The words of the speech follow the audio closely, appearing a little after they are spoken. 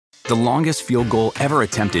The longest field goal ever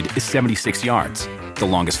attempted is 76 yards. The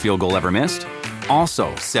longest field goal ever missed?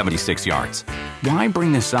 Also 76 yards. Why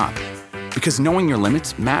bring this up? Because knowing your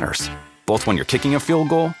limits matters, both when you're kicking a field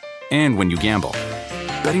goal and when you gamble.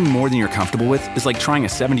 Betting more than you're comfortable with is like trying a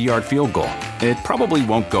 70-yard field goal. It probably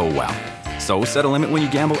won't go well. So set a limit when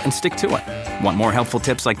you gamble and stick to it. Want more helpful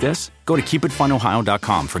tips like this? Go to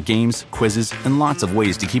keepitfunohio.com for games, quizzes, and lots of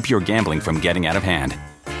ways to keep your gambling from getting out of hand.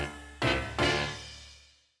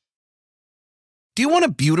 Do you want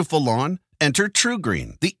a beautiful lawn? Enter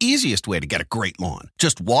TruGreen, the easiest way to get a great lawn.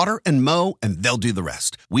 Just water and mow, and they'll do the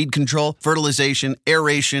rest. Weed control, fertilization,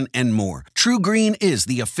 aeration, and more. TruGreen is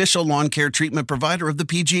the official lawn care treatment provider of the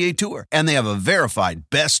PGA Tour, and they have a verified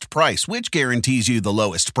best price, which guarantees you the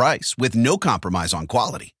lowest price with no compromise on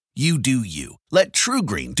quality. You do you. Let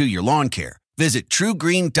TruGreen do your lawn care. Visit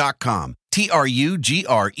TruGreen.com,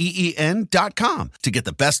 TruGreen.com, to get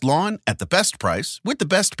the best lawn at the best price with the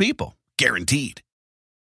best people. Guaranteed.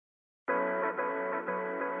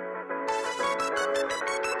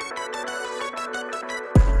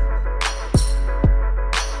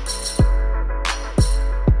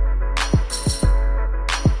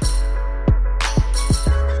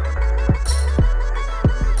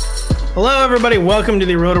 Hello, everybody. Welcome to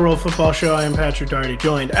the Roto-Roll Football Show. I am Patrick Daugherty,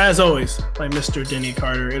 joined, as always, by Mr. Denny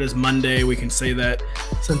Carter. It is Monday. We can say that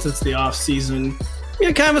since it's the off-season. We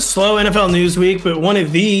had kind of a slow NFL news week, but one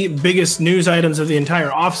of the biggest news items of the entire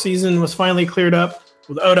offseason was finally cleared up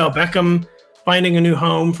with Odell Beckham finding a new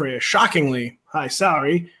home for a shockingly high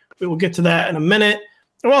salary. We will get to that in a minute.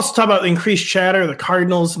 We'll also talk about the increased chatter. The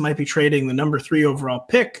Cardinals might be trading the number 3 overall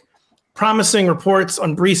pick. Promising reports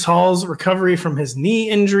on Breece Hall's recovery from his knee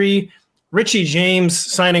injury. Richie James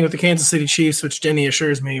signing with the Kansas City Chiefs, which Denny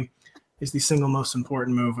assures me is the single most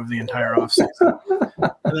important move of the entire offseason.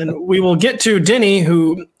 And then we will get to Denny,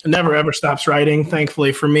 who never ever stops writing,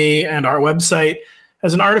 thankfully for me, and our website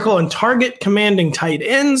has an article on Target commanding tight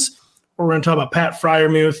ends, where we're going to talk about Pat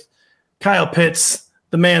Freiermuth, Kyle Pitts,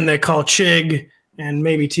 the man they call Chig, and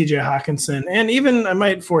maybe TJ Hockenson. And even I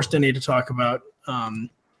might force Denny to talk about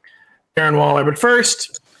Darren Waller. But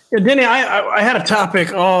first, Denny, I had a topic.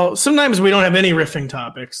 Sometimes we don't have any riffing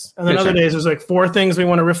topics. And then other days there's like 4 things we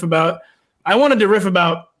want to riff about. I wanted to riff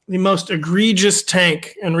about the most egregious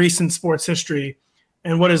tank in recent sports history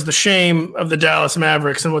and what is the shame of the Dallas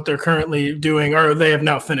Mavericks and what they're currently doing, or they have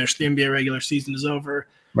now finished. The NBA regular season is over.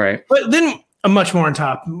 Right. But then a much more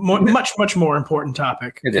important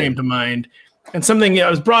topic came to mind. And something that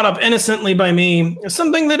was brought up innocently by me,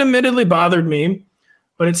 something that admittedly bothered me,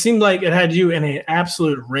 but it seemed like it had you in an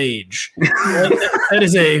absolute rage. That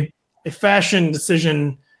is a fashion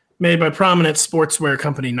decision made by prominent sportswear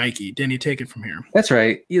company Nike. Denny, take it from here. That's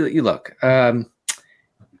right. You look.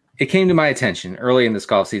 It came to my attention early in this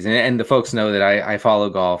golf season, and the folks know that I follow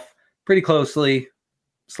golf pretty closely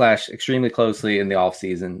 / extremely closely in the off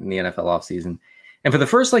season, in the NFL off season. And for the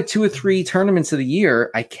first 2 or 3 tournaments of the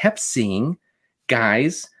year, I kept seeing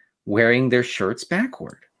guys wearing their shirts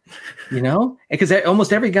backward. Because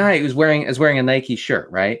almost every guy is wearing a Nike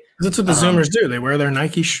shirt, right? That's what the Zoomers do. They wear their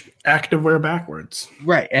Nike activewear backwards.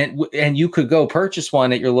 Right. And you could go purchase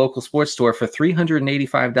one at your local sports store for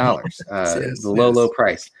 $385, the low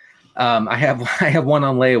price. I have one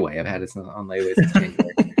on layaway. I've had it on layaway since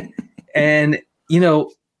January. And,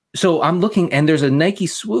 so I'm looking, and there's a Nike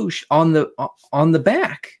swoosh on the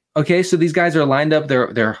back. Okay. So these guys are lined up.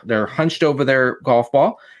 They're hunched over their golf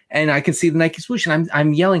ball. And I can see the Nike swoosh, and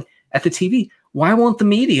I'm yelling at the TV, why won't the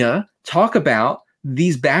media talk about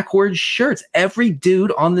these backward shirts? Every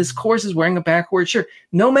dude on this course is wearing a backward shirt.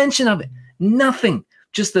 No mention of it. Nothing.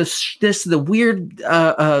 Just the weird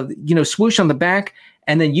swoosh on the back,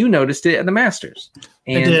 and then you noticed it at the Masters.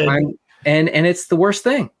 And and it's the worst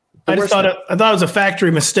thing. I thought it was a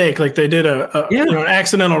factory mistake. Like they did an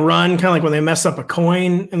accidental run, kind of like when they mess up a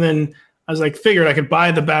coin. And then I was figured I could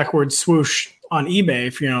buy the backward swoosh on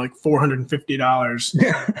eBay for $450.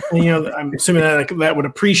 And, I'm assuming that that would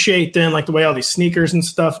appreciate then, the way all these sneakers and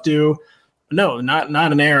stuff do. But no, not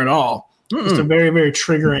an error at all. Just a very, very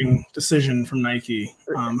triggering decision from Nike,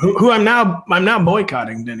 who I'm now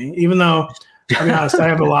boycotting, Denny. Even though, I'll be honest, I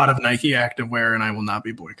have a lot of Nike activewear, and I will not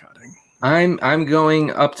be boycotting. I'm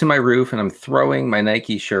going up to my roof, and I'm throwing my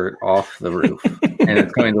Nike shirt off the roof, and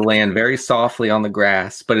it's going to land very softly on the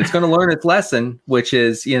grass, but it's going to learn its lesson, which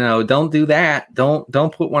is, don't do that.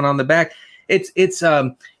 Don't put one on the back. It's here's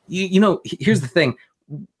the thing.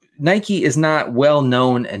 Nike is not well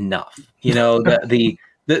known enough. The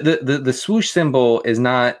swoosh symbol is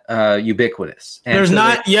not ubiquitous. And there's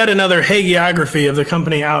not yet another hagiography of the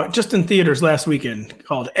company out just in theaters last weekend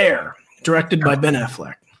called Air, directed by Ben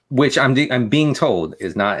Affleck. which I'm being told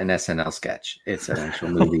is not an SNL sketch. It's an actual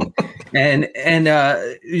movie. and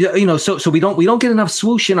so we don't get enough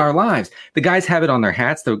swoosh in our lives. The guys have it on their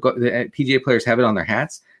hats. The PGA players have it on their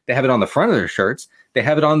hats. They have it on the front of their shirts. They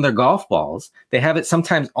have it on their golf balls. They have it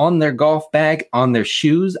sometimes on their golf bag, on their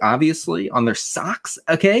shoes, obviously, on their socks.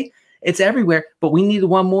 Okay. It's everywhere, but we need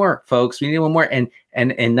one more, folks. We need one more.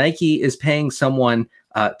 And Nike is paying someone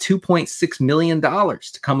 $2.6 million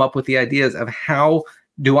to come up with the ideas of how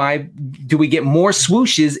do we get more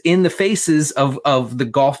swooshes in the faces of the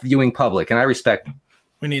golf viewing public. And I respect them.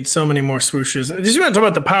 We need so many more swooshes. I just want to talk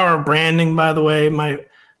about the power of branding, by the way. My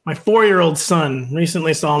 4-year-old son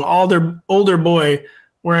recently saw an older boy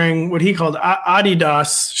wearing what he called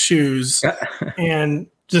Adidas shoes and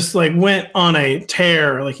just like went on a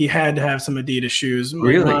tear. Like he had to have some Adidas shoes.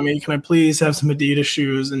 Really? Mommy, can I please have some Adidas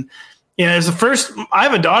shoes? And yeah, it's the first. I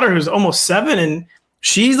have a daughter who's almost 7, and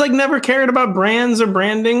she's like never cared about brands or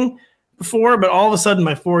branding before. But all of a sudden,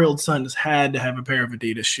 my 4-year-old son just had to have a pair of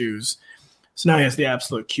Adidas shoes. So now he has the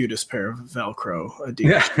absolute cutest pair of Velcro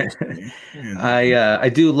Adidas shoes. Yeah. I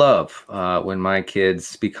do love when my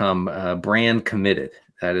kids become brand committed.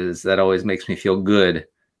 That always makes me feel good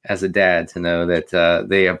as a dad to know that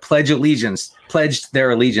they have pledged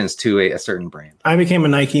their allegiance to a certain brand. I became a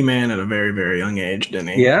Nike man at a very, very young age, didn't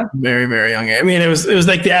he? Yeah. Very, very young age. I mean, it was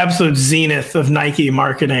like the absolute zenith of Nike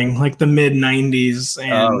marketing, like the mid 90s.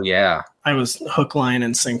 And oh yeah. I was hook, line,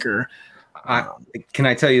 and sinker. Can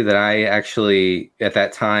I tell you that I actually, at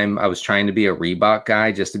that time, I was trying to be a Reebok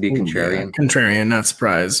guy just to be contrarian. Yeah, contrarian, not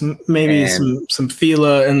surprised. Maybe some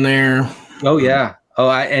Fila in there. Oh yeah. Oh,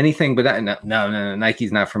 anything but that. No,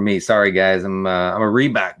 Nike's not for me. Sorry, guys. I'm a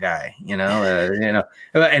Reebok guy. And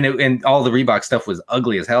all the Reebok stuff was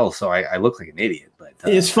ugly as hell, so I looked like an idiot. But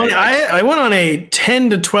it's funny. I went on a 10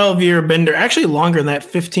 to 12 year bender, actually longer than that,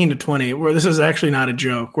 15 to 20. Where this is actually not a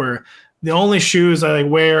joke. Where the only shoes I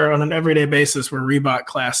wear on an everyday basis were Reebok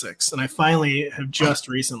Classics, and I finally have just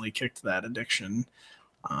recently kicked that addiction.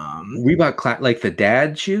 Reebok like the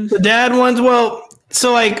dad shoes, the dad ones. Well.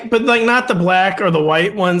 So but not the black or the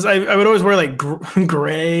white ones. I would always wear like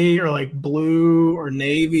gray or like blue or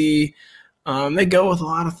navy. They go with a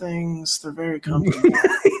lot of things. They're very comfortable.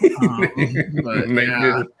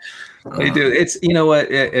 They do. It's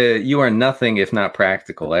you are nothing if not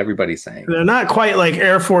practical. Everybody's saying they're not quite like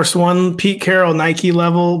Air Force One, Pete Carroll, Nike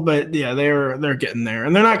level, but yeah, they're getting there,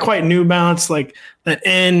 and they're not quite New Balance. Like that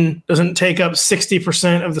N doesn't take up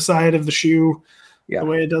 60% of the side of the shoe the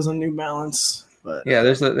way it does on New Balance. But yeah,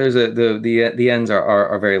 the ends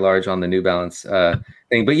are very large on the New Balance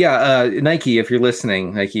thing. But yeah, Nike, if you're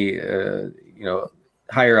listening, Nike,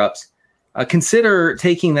 higher ups, consider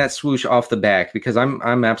taking that swoosh off the back because I'm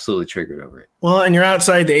absolutely triggered over it. Well, and you're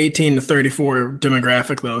outside the 18 to 34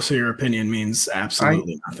 demographic though, so your opinion means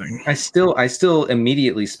absolutely nothing. I still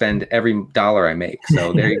immediately spend every dollar I make.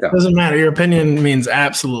 So there you go. Doesn't matter. Your opinion means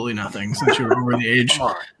absolutely nothing since you're over the age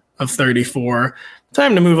of 34.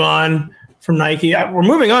 Time to move on. From Nike. We're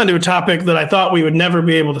moving on to a topic that I thought we would never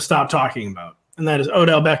be able to stop talking about, and that is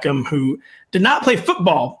Odell Beckham, who did not play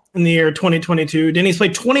football in the year 2022. Denny's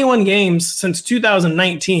played 21 games since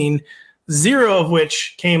 2019, 0 of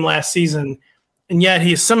which came last season, and yet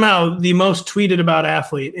he's somehow the most tweeted about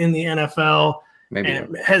athlete in the NFL. Maybe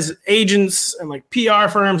and has agents and like PR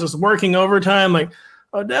firms just working overtime, like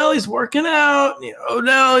Odell, he's working out.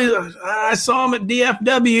 Odell, I saw him at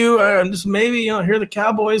DFW. Just maybe, here the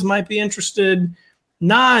Cowboys might be interested.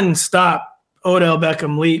 Non-stop Odell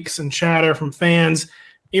Beckham leaks and chatter from fans.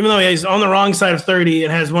 Even though he's on the wrong side of 30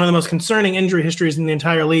 and has one of the most concerning injury histories in the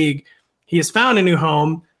entire league, he has found a new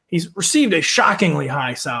home. He's received a shockingly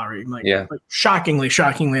high salary, shockingly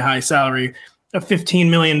high salary of $15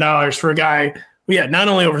 million for a guy who, not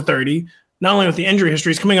only over 30, not only with the injury history,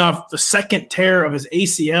 he's coming off the second tear of his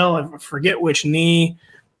ACL, I forget which knee,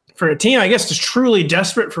 for a team, I guess, just truly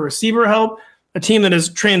desperate for receiver help, a team that is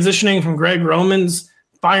transitioning from Greg Roman's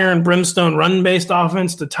fire and brimstone run-based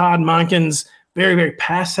offense to Todd Monken's very, very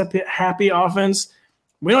pass-happy offense.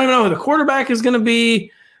 We don't even know who the quarterback is going to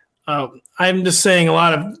be. I'm just saying a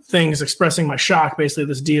lot of things, expressing my shock, basically,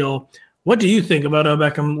 this deal. What do you think about Odell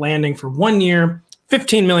Beckham landing for 1 year,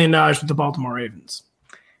 $15 million with the Baltimore Ravens?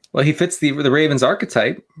 Well, he fits the Ravens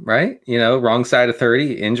archetype, right? Wrong side of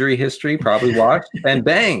 30, injury history, probably watched, and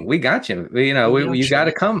bang, we got you. You got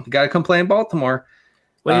to come. You got to come play in Baltimore.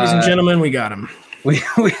 Ladies and gentlemen, we got him.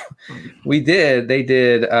 We did. They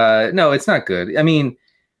did. No, it's not good. I mean,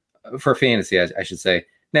 for fantasy, I should say.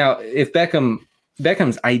 Now, if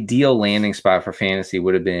Beckham's ideal landing spot for fantasy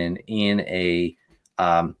would have been in a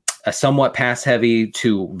somewhat pass-heavy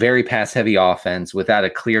to very pass-heavy offense without a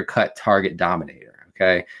clear-cut target dominator.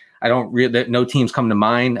 Okay, no teams come to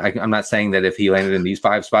mind. I'm not saying that if he landed in these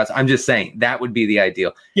 5 spots, I'm just saying that would be the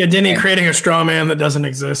ideal. Yeah, Denny creating a straw man that doesn't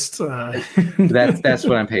exist. That's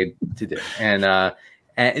what I'm paid to do.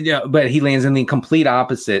 But he lands in the complete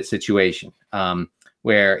opposite situation,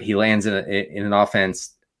 where he lands in an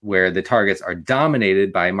offense where the targets are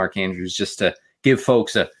dominated by Mark Andrews. Just to give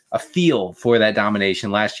folks a feel for that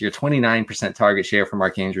domination, last year, 29% target share for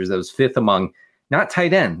Mark Andrews. That was 5th among not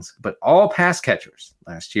tight ends, but all pass catchers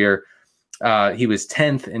last year. He was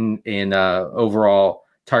 10th in overall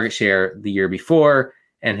target share the year before,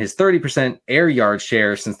 and his 30% air yard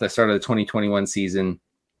share since the start of the 2021 season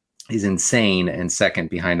is insane, and second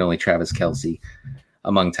behind only Travis Kelce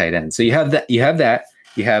among tight ends. So you have that.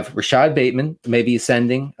 You have Rashad Bateman maybe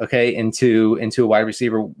ascending, into a wide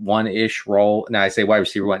receiver one-ish role. Now I say wide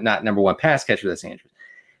receiver one, not number one pass catcher. That's Andrews.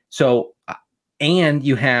 So, and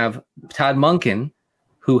you have Todd Monken,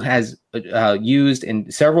 who has used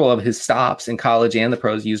in several of his stops in college and the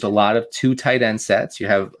pros, used a lot of 2 tight end sets. You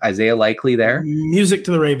have Isaiah Likely there. Music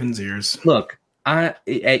to the Ravens' ears. Look,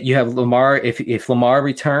 you have Lamar. If Lamar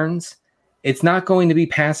returns, it's not going to be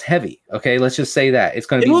pass heavy. Okay, let's just say that it's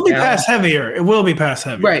going to be. It will be pass heavier. It will be pass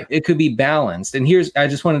heavier. Right. It could be balanced. And I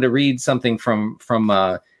just wanted to read something from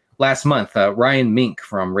last month. Ryan Mink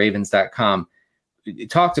from Ravens.com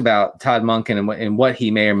talked about Todd Monken and what he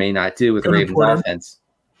may or may not do with the Ravens offense.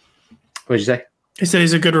 What did you say? He said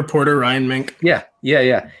he's a good reporter, Ryan Mink. Yeah.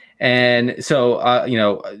 And so,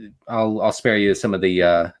 I'll spare you some of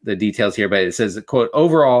the details here, but it says, quote,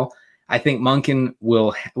 overall, I think Monken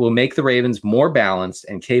will make the Ravens more balanced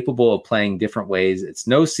and capable of playing different ways. It's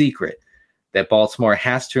no secret that Baltimore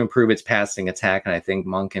has to improve its passing attack, and I think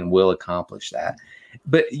Monken will accomplish that.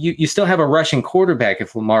 But you still have a rushing quarterback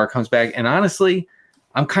if Lamar comes back. And honestly,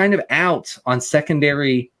 I'm kind of out on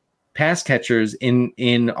secondary pass catchers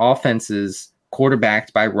in offenses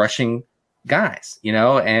quarterbacked by rushing guys, and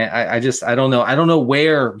I don't know. I don't know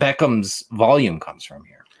where Beckham's volume comes from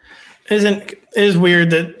here. It is weird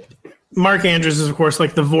that Mark Andrews is, of course,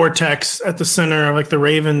 like the vortex at the center of like the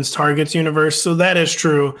Ravens targets universe. So that is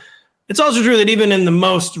true. It's also true that even in the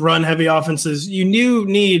most run-heavy offenses, you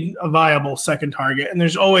need a viable second target, and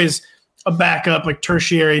there's always a backup, like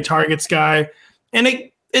tertiary targets guy.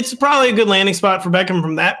 And it's probably a good landing spot for Beckham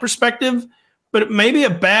from that perspective, but it may be a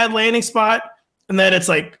bad landing spot in that it's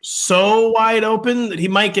like so wide open that he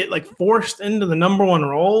might get like forced into the number one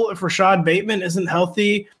role if Rashad Bateman isn't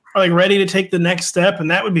healthy or like ready to take the next step,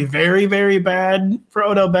 and that would be very, very bad for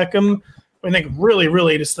Odell Beckham. I think really,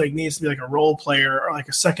 really just like needs to be like a role player or like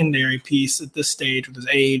a secondary piece at this stage with his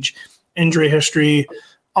age, injury history,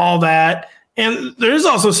 all that. And there is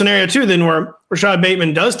also a scenario too then where Rashad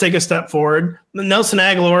Bateman does take a step forward. Nelson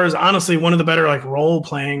Aguilar is honestly one of the better like role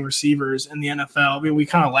playing receivers in the NFL. I mean, we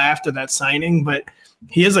kind of laughed at that signing, but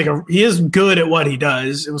he is good at what he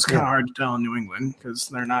does. It was kind of hard to tell in New England because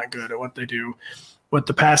they're not good at what they do with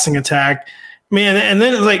the passing attack. Man, and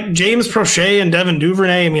then it's like James Prochet and Devin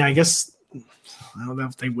Duvernay. I mean, I guess I don't know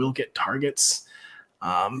if they will get targets,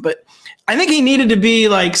 but I think he needed to be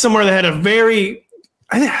like somewhere that had a very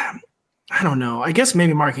I don't know. I guess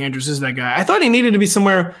maybe Mark Andrews is that guy. I thought he needed to be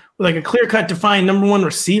somewhere with like a clear-cut defined number one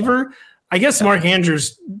receiver. I guess Mark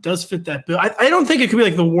Andrews does fit that bill. I don't think it could be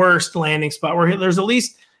like the worst landing spot where there's at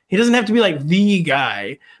least he doesn't have to be like the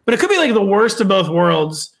guy, but it could be like the worst of both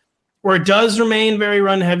worlds where it does remain very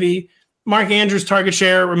run heavy. Mark Andrews' target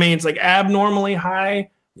share remains like abnormally high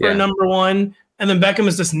for a number one. And then Beckham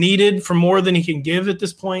is just needed for more than he can give at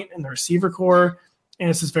this point in the receiver core. And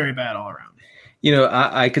it's just very bad all around.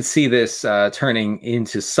 I could see this turning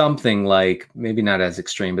into something like, maybe not as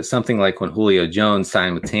extreme, but something like when Julio Jones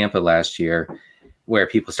signed with Tampa last year, where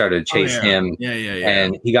people started to chase him. Yeah.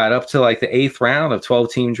 And he got up to like the 8th round of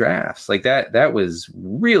 12-team drafts. Like that was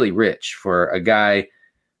really rich for a guy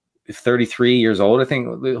 33 years old, I think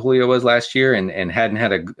Julio was last year, and hadn't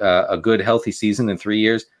had a good, healthy season in 3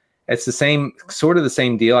 years. It's the same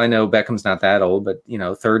deal. I know Beckham's not that old, but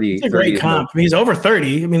 30. It's a great comp. I mean, he's over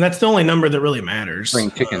 30. I mean, that's the only number that really matters.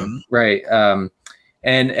 Spring chicken, right?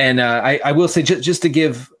 I will say just to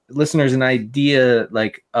give listeners an idea,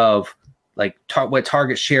 what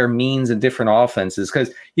target share means in different offenses,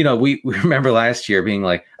 because we remember last year being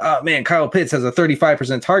like, oh man, Kyle Pitts has a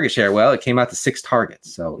 35% target share. Well, it came out to 6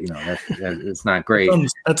 targets, so it's not great.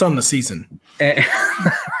 That's on the season.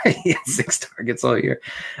 6 targets all year.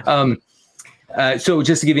 So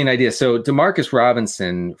just to give you an idea, so Demarcus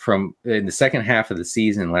Robinson in the second half of the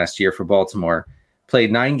season last year for Baltimore played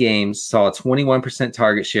 9 games, saw a 21%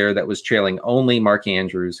 target share that was trailing only Mark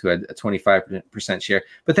Andrews, who had a 25% share.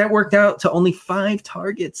 But that worked out to only 5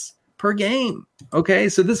 targets per game. Okay,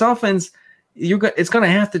 so this offense it's going to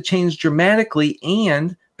have to change dramatically,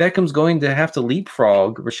 and Beckham's going to have to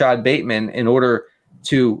leapfrog Rashad Bateman in order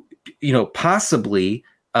to, possibly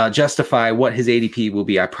justify what his ADP will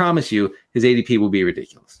be. I promise you, his ADP will be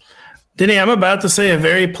ridiculous. Denny, I'm about to say a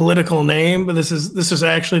very political name, but this is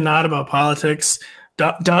actually not about politics.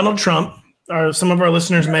 Donald Trump, some of our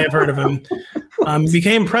listeners may have heard of him,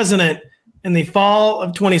 became president in the fall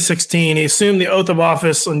of 2016. He assumed the oath of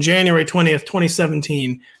office on January 20th,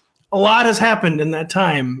 2017. A lot has happened in that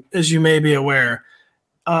time, as you may be aware.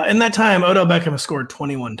 In that time, Odell Beckham has scored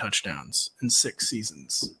 21 touchdowns in 6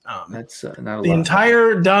 seasons. That's not a lot. The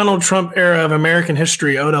entire Donald Trump era of American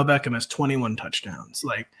history, Odell Beckham has 21 touchdowns.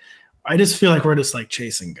 I just feel like we're just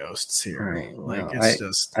chasing ghosts here. Right. Well,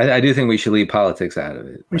 I do think we should leave politics out of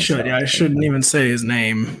it. We should. Yeah, I shouldn't even say his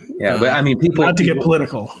name. Yeah, but I mean, not to get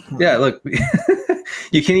political. Yeah, look,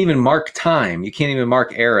 you can't even mark time. You can't even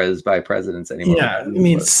mark eras by presidents anymore. Yeah, I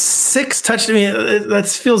mean, 6 touchdowns. That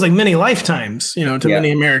feels like many lifetimes, to many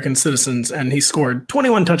American citizens, and he scored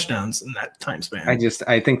 21 touchdowns in that time span.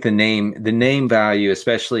 I think the name value,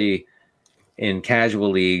 especially in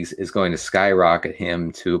casual leagues, is going to skyrocket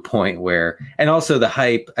him to a point where, and also the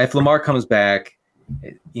hype. If Lamar comes back,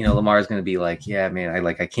 Lamar is going to be like, yeah, man,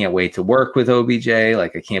 I can't wait to work with OBJ. I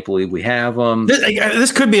can't believe we have him.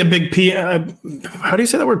 This could be a big how do you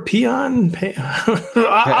say that word? Peon?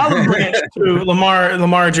 Olive branch to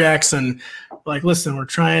Lamar Jackson. Listen, we're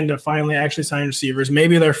trying to finally actually sign receivers.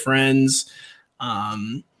 Maybe they're friends. How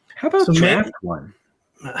about draft one?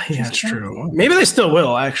 Yeah, it's true. Maybe they still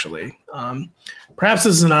will, actually. Perhaps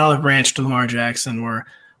this is an olive branch to Lamar Jackson where,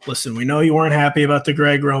 listen, we know you weren't happy about the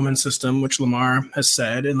Greg Roman system, which Lamar has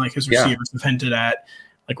said, and his receivers have hinted at.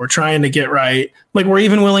 We're trying to get right. We're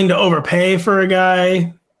even willing to overpay for a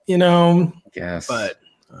guy, Yes. But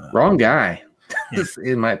wrong guy,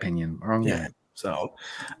 in my opinion. Wrong guy. So,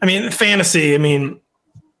 fantasy,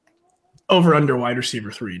 over under wide receiver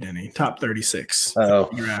 3, Denny. Top 36. Oh,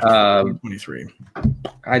 23.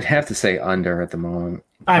 I'd have to say under at the moment.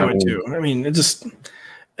 I would too.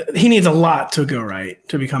 He needs a lot to go right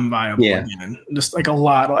to become viable again. Just a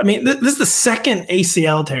lot. This is the second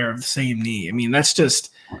ACL tear of the same knee. That's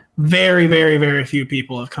just very, very, very few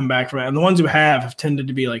people have come back from it. And the ones who have tended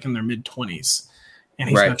to be in their mid-20s. And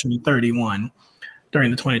he's now 31 during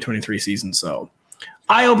the 2023 season. So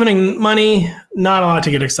eye-opening money, not a lot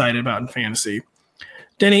to get excited about in fantasy.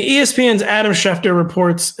 Denny, ESPN's Adam Schefter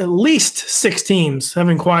reports at least 6 teams have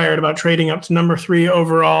inquired about trading up to number 3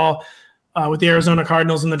 overall with the Arizona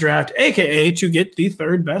Cardinals in the draft, a.k.a. to get the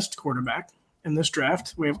 3rd best quarterback in this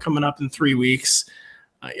draft. We have coming up in 3 weeks.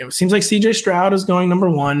 It seems like C.J. Stroud is going number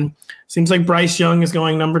 1. Seems like Bryce Young is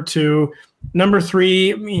going number 2. Number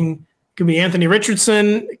 3, could be Anthony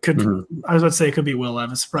Richardson. I was about to say it could be Will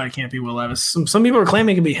Levis. Probably can't be Will Levis. Some people are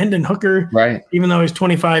claiming it could be Hendon Hooker, right? Even though he's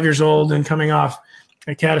 25 years old and coming off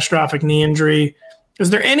a catastrophic knee injury. Is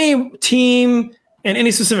there any team and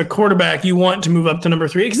any specific quarterback you want to move up to number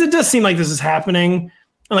 3? Because it does seem like this is happening.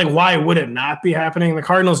 And why would it not be happening? The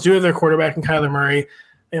Cardinals do have their quarterback in Kyler Murray.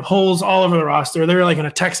 They have holes all over the roster. They're in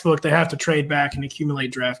a textbook. They have to trade back and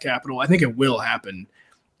accumulate draft capital. I think it will happen.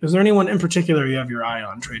 Is there anyone in particular you have your eye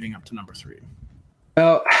on trading up to number 3?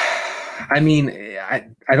 Well, I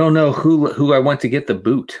don't know who I want to get the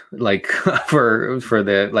boot for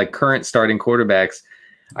the current starting quarterbacks.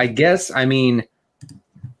 I guess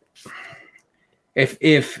if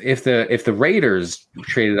the Raiders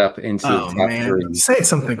traded up into the top 3, say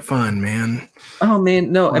something fun, man. Oh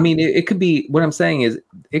man, no, it could be. What I'm saying is,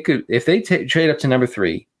 it could, if they trade up to number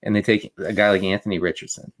 3 and they take a guy like Anthony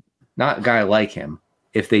Richardson, not a guy like him.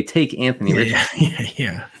 If they take Anthony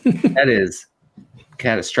Richardson, that is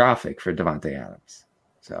catastrophic for Devontae Adams.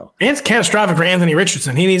 So it's catastrophic for Anthony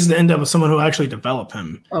Richardson. He needs to end up with someone who will actually develop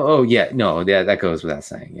him. Oh yeah, no, that goes without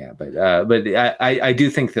saying. Yeah, but I do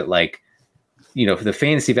think that for the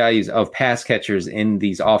fantasy values of pass catchers in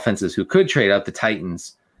these offenses who could trade up, the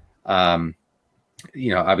Titans,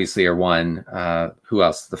 obviously are one. Who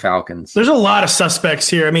else? The Falcons. There's a lot of suspects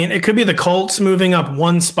here. It could be the Colts moving up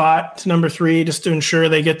 1 spot to number 3 just to ensure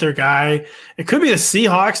they get their guy. It could be the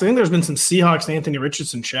Seahawks. I think there's been some Seahawks Anthony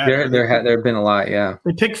Richardson chat. There have been a lot, yeah.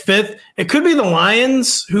 They picked 5th. It could be the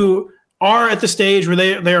Lions, who are at the stage where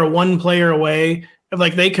they are 1 player away.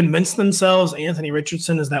 If they convince themselves Anthony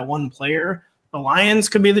Richardson is that 1 player. The Lions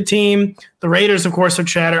could be the team. The Raiders, of course, are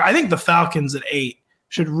chatter. I think the Falcons at 8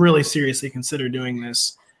 should really seriously consider doing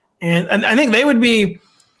this. And I think they would be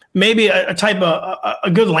maybe a type of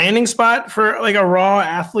a good landing spot for a raw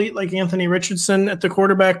athlete like Anthony Richardson at the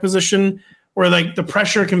quarterback position, where the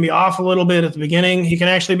pressure can be off a little bit at the beginning. He can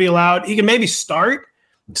actually be allowed. He can maybe start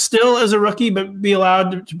still as a rookie, but be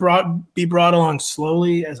allowed to be brought along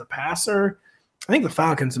slowly as a passer, I think the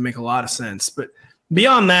Falcons would make a lot of sense. But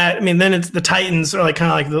beyond that, I mean, then it's the Titans are like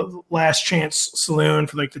kind of like the last chance saloon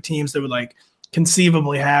for like the teams that would like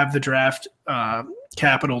conceivably have the draft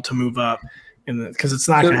capital to move up, because it's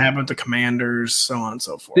not going to happen with the Commanders, so on and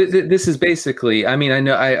so forth. This is basically, I mean, I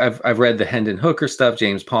know I've read the Hendon Hooker stuff.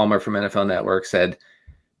 James Palmer from NFL Network said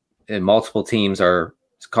multiple teams are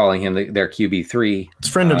calling him their QB3. It's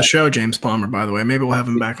a friend of the show, James Palmer, by the way. Maybe we'll have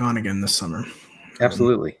him back on again this summer.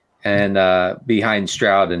 Absolutely. And behind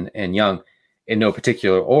Stroud and Young in no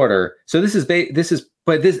particular order. So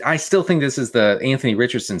I still think this is the Anthony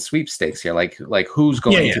Richardson sweepstakes here. Like who's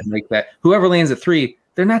going to make that? Whoever lands at 3,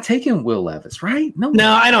 they're not taking Will Levis, right?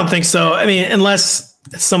 No, I don't think so. I mean, unless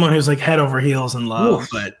it's someone who's like head over heels in love. Oof.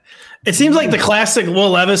 But it seems like the classic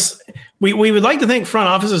Will Levis. We would like to think front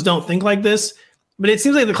offices don't think like this, but it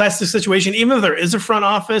seems like the classic situation, even if there is a front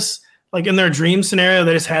office, like in their dream scenario,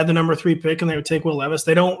 they just had the number 3 pick and they would take Will Levis.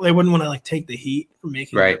 They wouldn't want to like take the heat for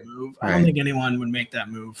making that move. I don't think anyone would make that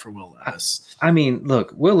move for Will Levis. I mean,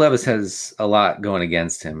 look, Will Levis has a lot going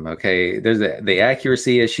against him. Okay. There's the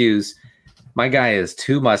accuracy issues. My guy is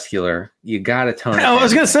too muscular. You got to tone. I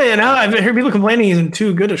was going to say, and now I've heard people complaining he's in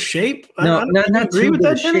too good a shape. No, not too good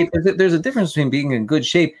a shape. There's a difference between being in good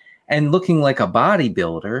shape and looking like a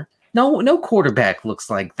bodybuilder. No quarterback looks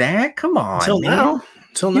like that. Come on. Till now.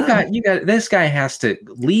 You got this guy has to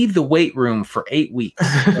leave the weight room for 8 weeks.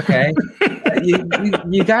 Okay.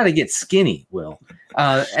 you got to get skinny, Will.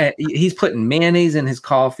 He's putting mayonnaise in his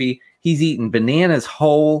coffee. He's eating bananas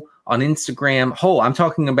whole on Instagram. Whole. I'm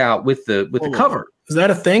talking about with the cover. Is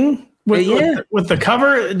that a thing? With the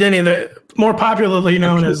cover, Denny, the more popularly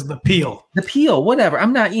known as the peel. The peel, whatever.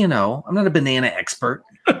 I'm not a banana expert.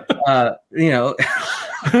 I've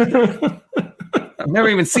never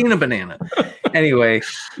even seen a banana. Anyway,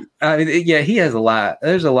 he has a lot.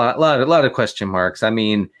 There's a lot of question marks. I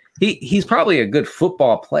mean, he's probably a good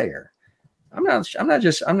football player. I'm not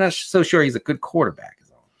so sure he's a good quarterback.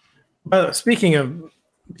 Speaking of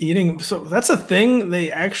eating, so that's a thing. They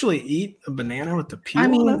actually eat a banana with the peel. I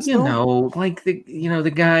mean, like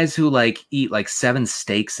the guys who like eat like 7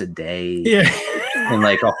 steaks a day. Yeah. And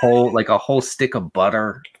like a whole stick of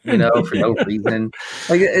butter, for no reason.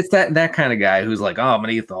 Like it's that kind of guy who's like, oh, I'm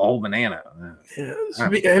gonna eat the whole banana. Yeah.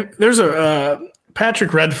 There's a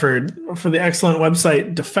Patrick Redford for the excellent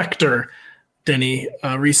website Defector, Denny.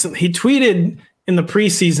 Recently, he tweeted in the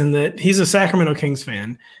preseason that he's a Sacramento Kings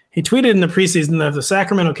fan. He tweeted in the preseason that if the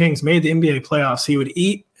Sacramento Kings made the NBA playoffs, he would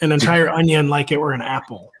eat an entire onion like it were an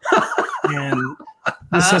apple. And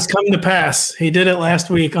this has come to pass. He did it last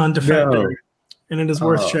week on Defector. No. And it is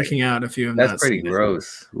worth checking out if you have not seen it. That's pretty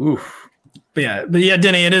gross. Oof. But yeah,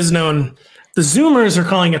 Denny, it is known. The Zoomers are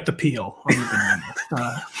calling it the peel. On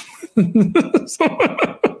the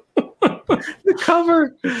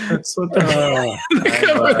cover. That's what the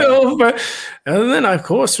cover. And then I, of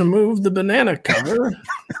course, removed the banana cover.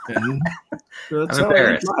 And that's how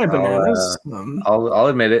I eat my bananas. I'll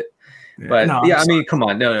admit it. But I mean, come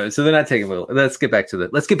on, no. So they're not taking Will. Let's get back to the.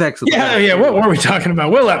 What were we talking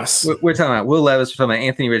about? Will Levis. We're talking about Will Levis. We're talking about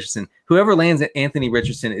Anthony Richardson. Whoever lands at Anthony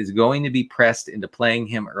Richardson is going to be pressed into playing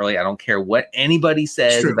him early. I don't care what anybody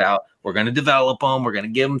says about. We're going to develop him. We're going to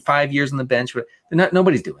give him 5 years on the bench.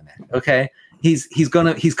 Nobody's doing that. Okay, he's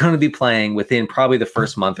gonna be playing within probably the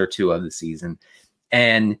first month or 2 of the season,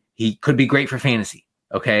 and he could be great for fantasy.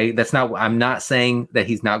 Okay, I'm not saying that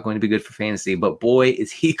he's not going to be good for fantasy, but boy,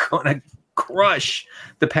 is he going to crush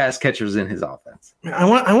the pass catchers in his offense. I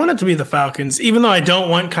want it to be the Falcons, even though I don't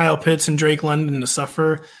want Kyle Pitts and Drake London to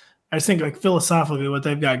suffer. I just think like philosophically what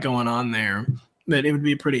they've got going on there, that it would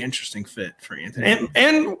be a pretty interesting fit for Anthony.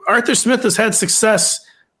 And Arthur Smith has had success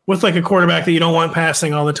with like a quarterback that you don't want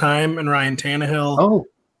passing all the time, and Ryan Tannehill. Oh,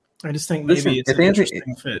 I just think maybe it's an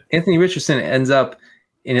interesting fit. Anthony Richardson ends up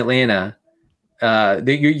in Atlanta.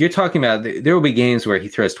 You're talking about there will be games where he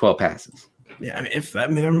throws 12 passes. Yeah, I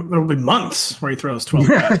mean, there will be months where he throws 12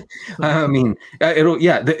 passes. I mean,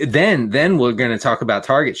 then we're going to talk about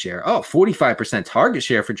target share. 45% target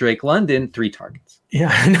share for Drake London, 3 targets. Yeah,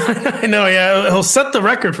 I know. Yeah, he'll set the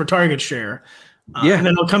record for target share. And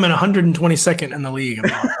then he'll come in 122nd in the league.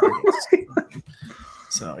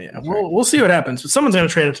 So yeah, we'll see what happens. But someone's going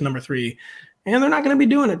to trade it to number 3, and they're not going to be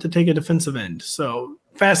doing it to take a defensive end. So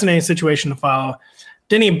fascinating situation to follow.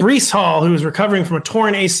 Denny, Breece Hall, who is recovering from a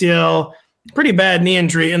torn ACL, pretty bad knee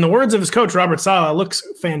injury. In the words of his coach, Robert Saleh, looks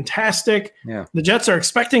fantastic. Yeah. The Jets are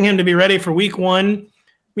expecting him to be ready for week 1. I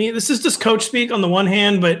mean, this is just coach speak on the one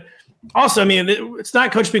hand, but also, I mean, it's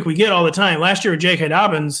not coach speak we get all the time. Last year with J.K.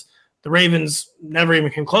 Dobbins, the Ravens never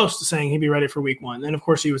even came close to saying he'd be ready for week 1. And of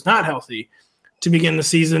course, he was not healthy to begin the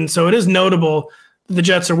season. So it is notable that the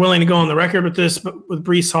Jets are willing to go on the record with this, but with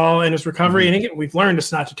Breece Hall and his recovery. And again, we've learned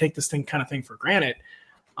just not to take this kind of thing for granted.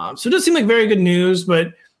 So it does seem like very good news,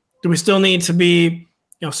 but do we still need to be,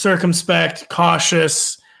 circumspect,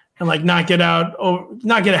 cautious, and like not get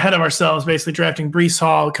ahead of ourselves, basically drafting Breece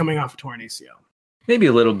Hall coming off a torn ACL? Maybe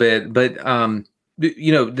a little bit, but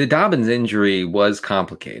the Dobbins injury was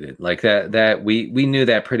complicated. Like that we knew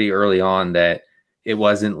that pretty early on, that it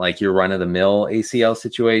wasn't like your run of the mill ACL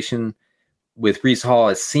situation. With Breece Hall,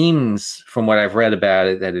 it seems from what I've read about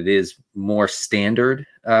it that it is more standard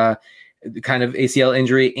kind of ACL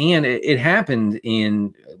injury, and it happened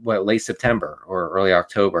in late September or early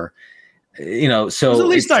October. So it was at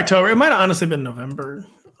least October. It might have honestly been November.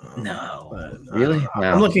 No, really? No.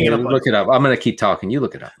 I'm looking it up. Look it up. I'm going to keep talking. You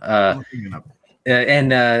look it up. I'm looking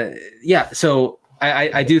it up. So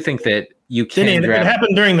I do think that you can. It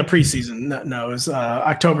happened during the preseason. No, it was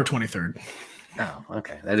October 23rd. Oh,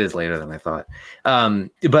 okay. That is later than I thought.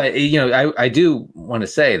 But I do want to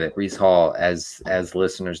say that Breece Hall, as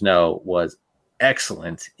listeners know, was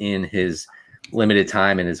excellent in his limited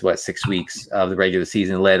time in his 6 weeks of the regular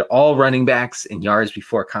season. Led all running backs in yards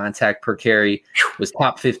before contact per carry, was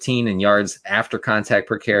top 15 in yards after contact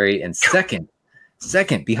per carry, and second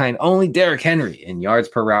behind only Derrick Henry in yards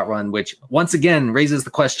per route run, which once again raises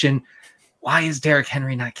the question, why is Derrick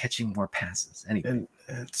Henry not catching more passes? Anyway.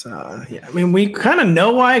 It's I mean, we kind of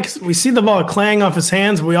know why, because we see the ball clang off his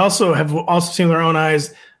hands. We also have seen with our own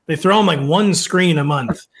eyes, they throw him like one screen a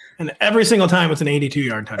month, and every single time it's an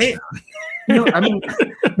 82-yard touchdown.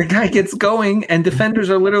 The guy gets going, and defenders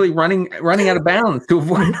are literally running out of bounds to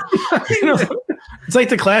avoid. It's like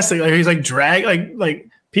the classic. Like he's like like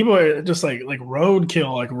people are just like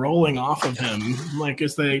roadkill, like rolling off of him, like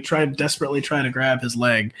as they desperately try to grab his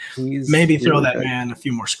leg. Maybe throw that man a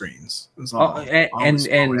few more screens. And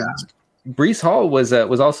Breece Hall was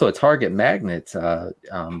also a target magnet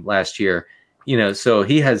last year. So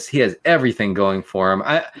he has everything going for him.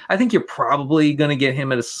 I think you're probably going to get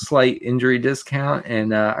him at a slight injury discount,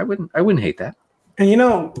 and I wouldn't hate that. And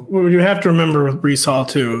what you have to remember with Breece Hall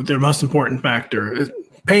too, their most important factor. It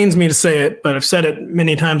pains me to say it, but I've said it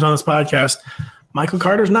many times on this podcast. Michael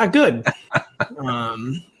Carter's not good,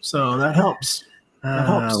 so that helps.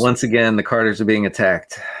 Once again, the Carters are being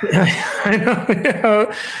attacked. I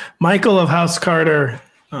know. Michael of House Carter.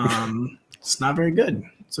 It's not very good.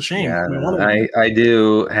 It's a shame. Yeah, I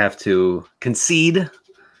do have to concede.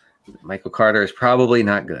 Michael Carter is probably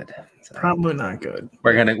not good. So probably not good.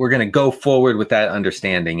 We're gonna go forward with that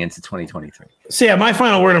understanding into 2023. So yeah, my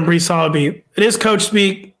final word on Breece Hall would be: it is coach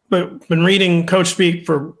speak, but been reading coach speak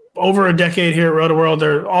for over a decade here at Roto-World.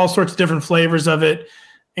 There are all sorts of different flavors of it,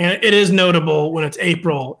 and it is notable when it's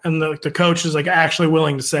April and the coach is like actually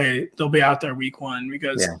willing to say they'll be out there week 1,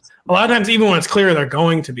 because a lot of times, even when it's clear they're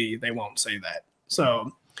going to be, they won't say that.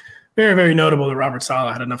 So very, very notable that Robert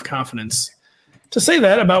Saleh had enough confidence to say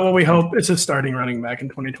that about what we hope is his starting running back in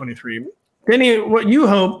 2023. Denny, what you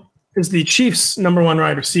hope is the Chiefs' number 1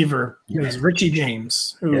 wide receiver is Richie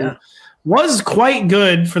James, who was quite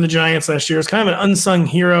good for the Giants last year. It's kind of an unsung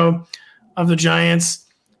hero of the Giants.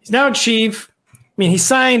 He's now a Chief. I mean, he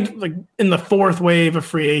signed like in the 4th wave of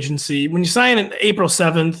free agency. When you sign on April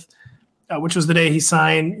 7th, which was the day he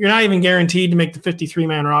signed, you're not even guaranteed to make the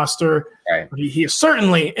 53-man roster. Right. He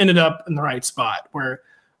certainly ended up in the right spot where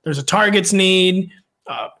there's a targets need,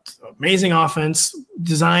 amazing offense,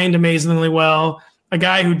 designed amazingly well, a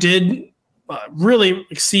guy who did really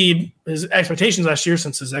exceed his expectations last year,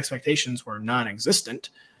 since his expectations were non-existent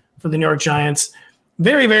for the New York Giants.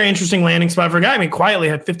 Very, very interesting landing spot for a guy. I mean, quietly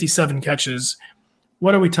had 57 catches.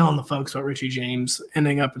 What are we telling the folks about Richie James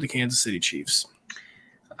ending up with the Kansas City Chiefs?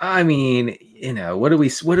 I mean, what do we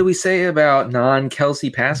say about non-Kelsey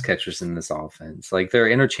pass catchers in this offense? Like, they're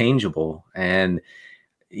interchangeable, and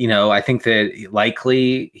I think that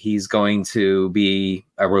likely he's going to be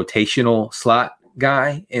a rotational slot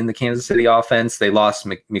guy in the Kansas City offense. They lost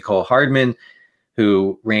Mecole Hardman,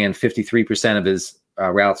 who ran 53% of his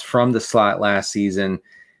routes from the slot last season.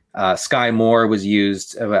 Sky Moore was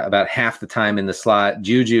used about half the time in the slot.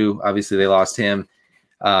 Juju, obviously they lost him,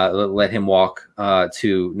 let him walk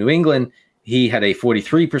to New England. He had a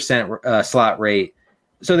 43% slot rate.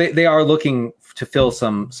 So they are looking to fill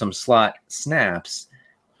some slot snaps.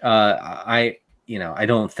 I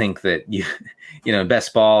don't think that in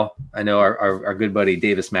best ball, I know our good buddy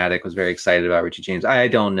Davis Maddock was very excited about Richie James. I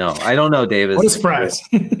don't know, Davis. What a surprise.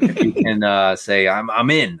 If you can say I'm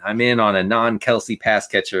in on a non-Kelsey pass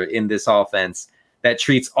catcher in this offense that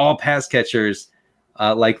treats all pass catchers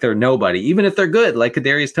like they're nobody, even if they're good, like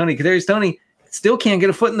Kadarius Toney. Kadarius Toney still can't get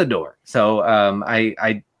a foot in the door. So I'm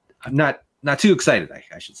not too excited,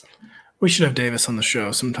 I should say. We should have Davis on the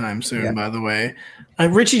show sometime soon, by the way.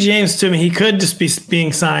 Richie James, to me, he could just be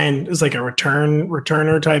being signed as like a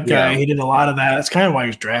returner type guy. He did a lot of that. That's kind of why he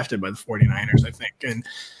was drafted by the 49ers, I think. And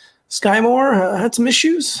Sky Moore had some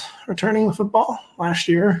issues returning the football last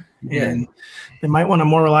year, and they might want a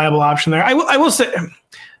more reliable option there. I will say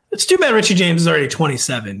it's too bad Richie James is already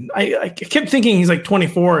 27. I kept thinking he's like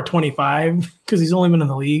 24 or 25 because he's only been in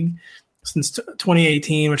the league since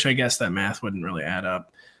 2018, which I guess that math wouldn't really add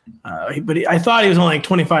up. I thought he was only like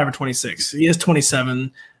 25 or 26. He is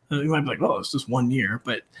 27. You might be like, oh, it's just 1 year,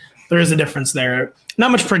 but there is a difference there.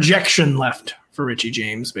 Not much projection left for Richie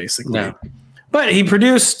James, basically. No. But he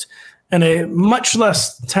produced in a much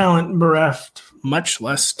less talent bereft, I don't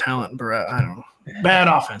know, bad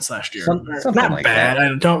offense last year. Something not like bad.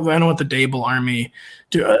 That. I don't want the Dable Army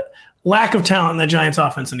to lack of talent in the Giants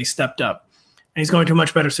offense, and he stepped up. And he's going to a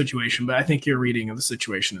much better situation, but I think your reading of the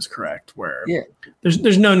situation is correct, where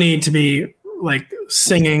there's no need to be like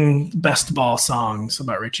singing best ball songs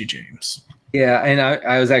about Richie James. Yeah, and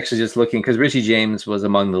I was actually just looking because Richie James was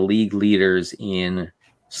among the league leaders in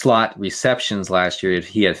slot receptions last year.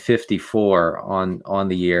 He had 54 on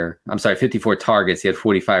the year. I'm sorry, 54 targets. He had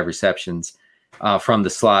 45 receptions from the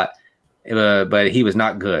slot, but he was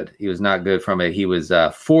not good. He was not good from it. He was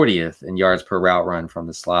 40th in yards per route run from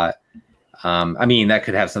the slot. I mean, that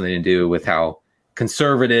could have something to do with how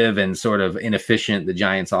conservative and sort of inefficient the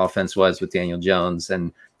Giants offense was with Daniel Jones.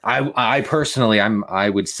 And I personally, I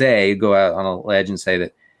would say, go out on a ledge and say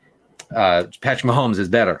that Patrick Mahomes is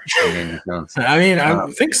better than Daniel Jones. I mean, I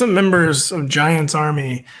think some members of Giants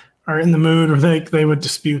Army are in the mood, or they would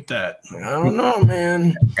dispute that. I don't know,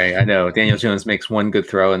 man. Okay, I know Daniel Jones makes one good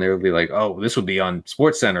throw, and they would be like, "Oh, this would be on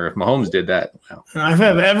SportsCenter if Mahomes did that." Wow. I've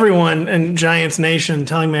had everyone in Giants Nation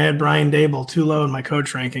telling me I had Brian Dable too low in my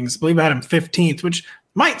coach rankings. I believe I had him 15th, which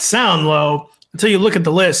might sound low until you look at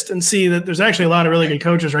the list and see that there's actually a lot of really good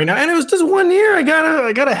coaches right now. And it was just 1 year. I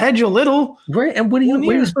gotta hedge a little. Right. And what are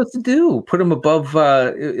you supposed to do? Put him above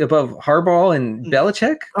Harbaugh and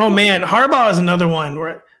Belichick? Oh man, Harbaugh is another one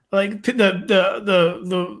where. Like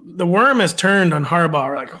the worm has turned on Harbaugh.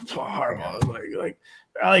 We're like, oh, Harbaugh, like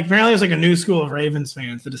apparently there's like a new school of Ravens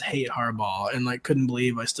fans that just hate Harbaugh and like couldn't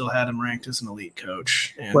believe I still had him ranked as an elite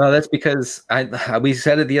coach. And well, that's because we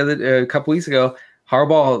said it the other couple weeks ago.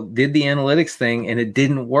 Harbaugh did the analytics thing and it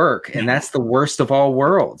didn't work, and that's the worst of all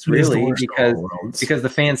worlds, really, because the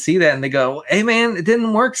fans see that and they go, "Hey, man, it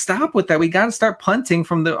didn't work. Stop with that. We got to start punting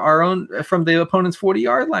from the opponent's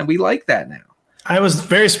 40-yard line. We like that now." I was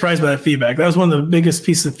very surprised by that feedback. That was one of the biggest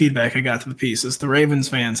pieces of feedback I got to the piece is the Ravens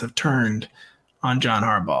fans have turned on John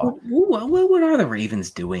Harbaugh. What are the Ravens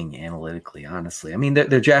doing analytically, honestly? I mean,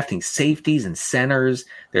 they're drafting safeties and centers.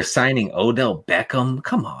 They're signing Odell Beckham.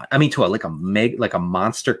 Come on. I mean, to a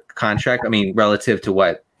monster contract. I mean, relative to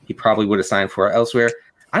what he probably would have signed for elsewhere.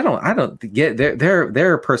 I don't get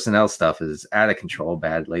their personnel stuff is out of control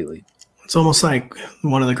bad lately. It's almost like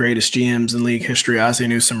one of the greatest GMs in league history, Ozzie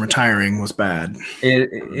Newsome, retiring was bad.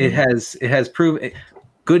 It has proven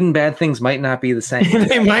good and bad things might not be the same.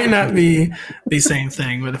 They might not be the same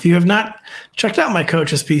thing. But if you have not checked out my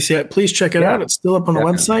coach's piece yet, please check it out. It's still up on the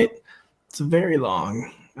website. It's very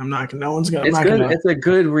long. It's a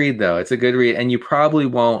good read, though. It's a good read, and you probably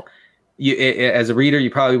won't. As a reader,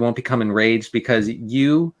 you probably won't become enraged because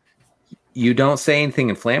you don't say anything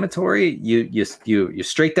inflammatory. You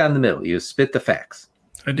straight down the middle. You spit the facts.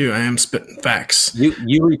 I do. I am spitting facts.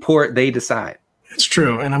 You report, they decide. It's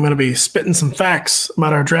true. And I'm going to be spitting some facts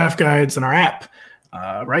about our draft guides and our app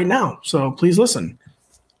right now. So please listen.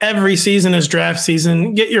 Every season is draft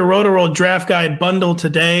season. Get your Roto-Roll draft guide bundle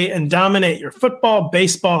today and dominate your football,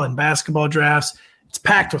 baseball, and basketball drafts. It's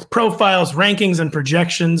packed with profiles, rankings, and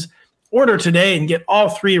projections. Order today and get all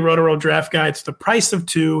 3 Roto-Roll draft guides for the price of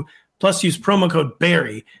 2. Plus, use promo code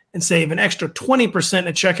BARRY and save an extra 20%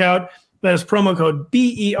 at checkout. That is promo code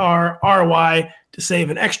BERRY to save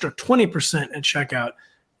an extra 20% at checkout.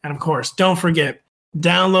 And, of course, don't forget,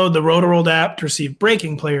 download the Roto-Roll app to receive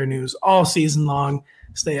breaking player news all season long.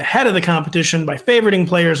 Stay ahead of the competition by favoriting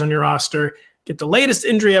players on your roster. Get the latest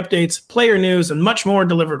injury updates, player news, and much more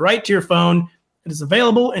delivered right to your phone. It is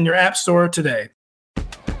available in your app store today.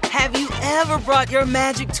 Have you ever brought your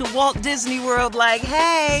magic to Walt Disney World like,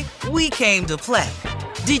 hey, we came to play?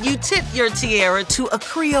 Did you tip your tiara to a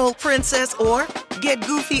Creole princess or get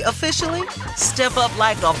goofy officially? Step up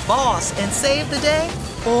like a boss and save the day?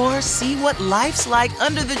 Or see what life's like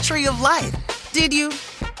under the tree of life? Did you?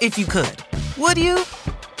 If you could. Would you?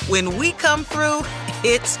 When we come through,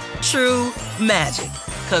 It's true magic.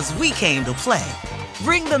 'Cause we came to play.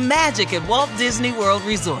 Bring the magic at Walt Disney World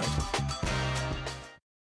Resort.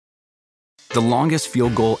 The longest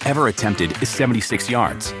field goal ever attempted is 76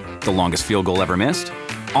 yards. The longest field goal ever missed?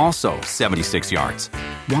 Also 76 yards.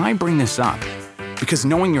 Why bring this up? Because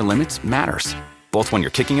knowing your limits matters, both when you're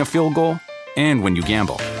kicking a field goal and when you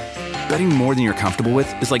gamble. Betting more than you're comfortable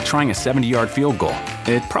with is like trying a 70-yard field goal.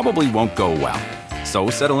 It probably won't go well. So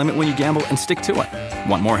set a limit when you gamble and stick to it.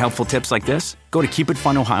 Want more helpful tips like this? Go to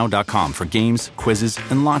keepitfunohio.com for games, quizzes,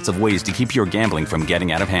 and lots of ways to keep your gambling from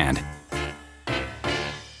getting out of hand.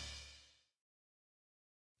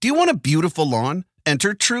 Do you want a beautiful lawn?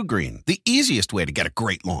 Enter TruGreen, the easiest way to get a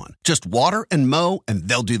great lawn. Just water and mow, and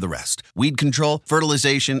they'll do the rest. Weed control,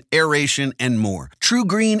 fertilization, aeration, and more.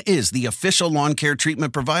 TruGreen is the official lawn care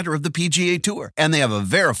treatment provider of the PGA Tour, and they have a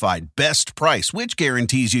verified best price, which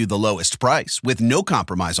guarantees you the lowest price with no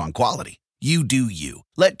compromise on quality. You do you.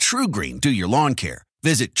 Let TruGreen do your lawn care.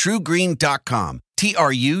 Visit TruGreen.com,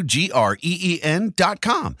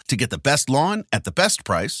 TruGreen.com, to get the best lawn at the best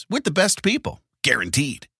price with the best people.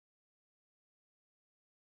 Guaranteed.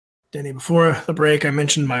 Denny, before the break, I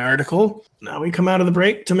mentioned my article. Now we come out of the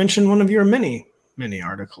break to mention one of your many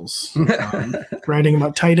articles writing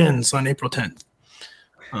about tight ends on April 10th.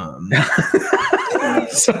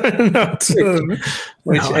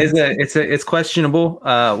 It's questionable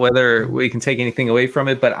whether we can take anything away from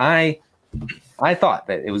it, but I thought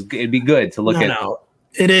that it'd be good to look at.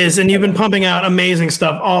 It is, and you've been pumping out amazing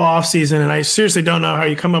stuff all off season, and I seriously don't know how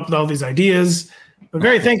you come up with all these ideas, but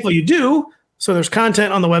very thankful you do. So there's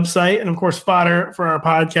content on the website and, of course, fodder for our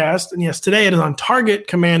podcast. And, yes, today it is on Target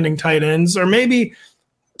commanding tight ends. Or maybe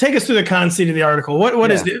take us through the conceit of the article.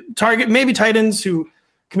 What is the Target? Maybe tight ends who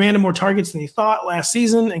commanded more targets than you thought last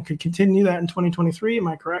season and could continue that in 2023. Am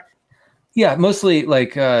I correct? Yeah, mostly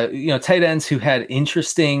like tight ends who had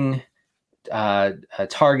interesting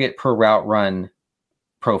target per route run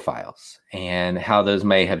profiles and how those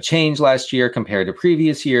may have changed last year compared to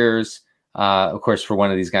previous years. Of course, for one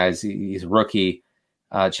of these guys, he's a rookie,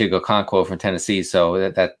 Chig Okonkwo from Tennessee, so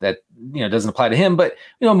that doesn't apply to him. But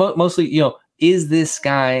mostly, is this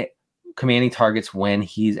guy commanding targets when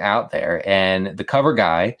he's out there? And the cover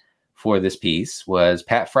guy for this piece was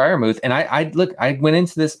Pat Freiermuth, and I went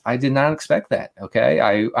into this, I did not expect that. Okay,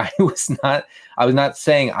 I was not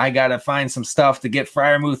saying I got to find some stuff to get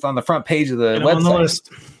Freiermuth on the front page of the website. On the list.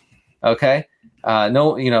 Okay.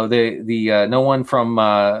 No one from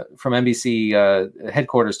NBC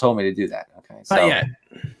headquarters told me to do that. Okay, so not yet.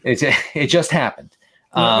 It just happened.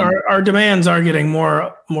 Our demands are getting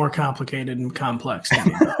more complicated and complex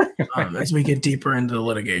as we get deeper into the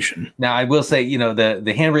litigation. Now, I will say,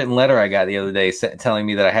 the handwritten letter I got the other day telling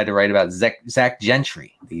me that I had to write about Zach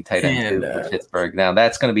Gentry, the tight end of Pittsburgh. Now,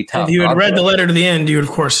 that's going to be tough. If you had read the letter to the end, you would,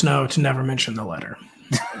 of course, know to never mention the letter.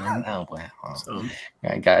 Oh, wow. So,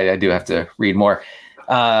 I do have to read more.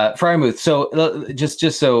 Freiermuth. So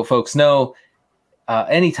just so folks know,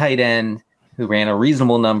 any tight end who ran a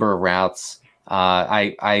reasonable number of routes,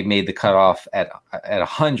 I made the cutoff at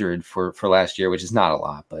 100 for last year, which is not a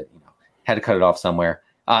lot, but had to cut it off somewhere.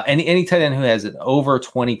 Any tight end who has an over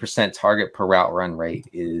 20% target per route run rate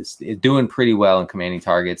is doing pretty well in commanding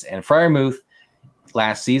targets. And Freiermuth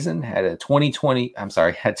last season had a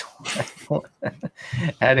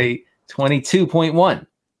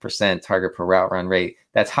 22.1% target per route run rate.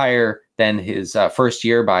 That's higher than his first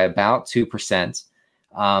year by about 2%.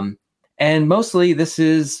 And mostly this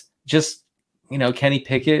is just, Kenny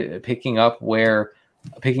Pickett picking up, man,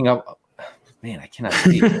 I cannot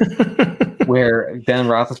see where Ben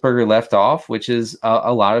Roethlisberger left off, which is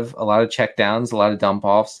a lot of check downs, a lot of dump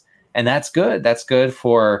offs. And that's good. That's good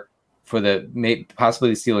for possibly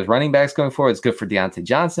the Steelers running backs going forward. It's good for Deontay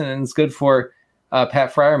Johnson, and it's good for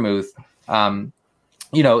Pat Freiermuth.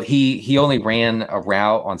 He only ran a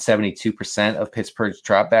route on 72% of Pittsburgh's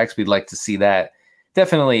dropbacks. We'd like to see that,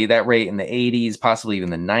 definitely that rate in the 80s, possibly even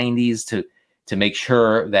the 90s to make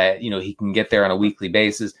sure that, he can get there on a weekly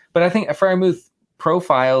basis. But I think Freiermuth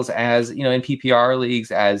profiles as, in PPR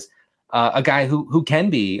leagues as a guy who can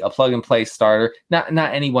be a plug and play starter, not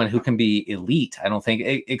anyone who can be elite, I don't think,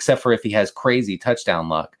 except for if he has crazy touchdown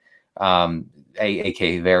luck,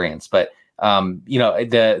 aka variance. But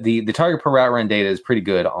the target per route run data is pretty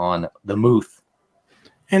good on the Muth.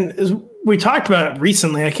 And as we talked about it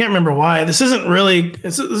recently, I can't remember why. This isn't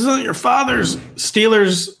your father's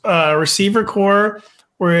Steelers receiver core,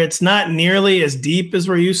 where it's not nearly as deep as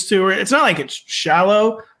we're used to. It's not like it's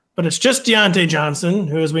shallow, but it's just Deontay Johnson,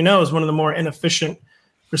 who, as we know, is one of the more inefficient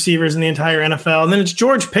receivers in the entire NFL. And then it's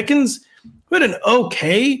George Pickens, who had an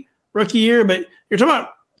okay rookie year, but you're talking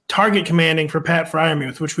about target commanding for Pat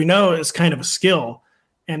Freiermuth, which we know is kind of a skill,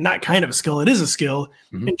 and not kind of a skill, it is a skill.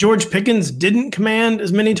 Mm-hmm. And George Pickens didn't command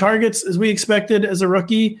as many targets as we expected as a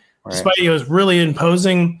rookie, despite his really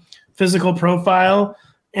imposing physical profile.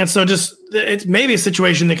 And so just it's maybe a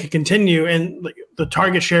situation that could continue, and the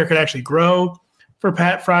target share could actually grow for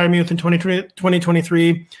Pat Freiermuth in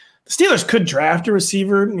 2023. The Steelers could draft a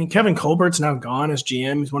receiver. I mean, Kevin Colbert's now gone as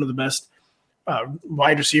GM. He's one of the best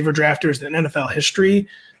wide receiver drafters in NFL history.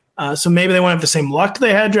 So maybe they won't have the same luck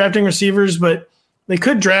they had drafting receivers, but they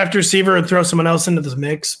could draft a receiver and throw someone else into this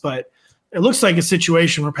mix. But it looks like a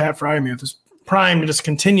situation where Pat Freiermuth is primed to just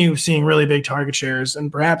continue seeing really big target shares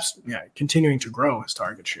and perhaps continuing to grow his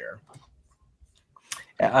target share.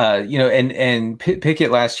 And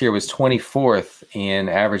Pickett last year was 24th in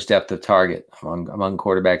average depth of target among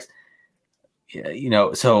quarterbacks.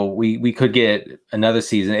 So we could get another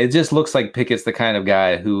season. It just looks like Pickett's the kind of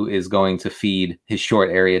guy who is going to feed his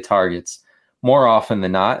short area targets more often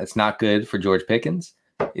than not. It's not good for George Pickens.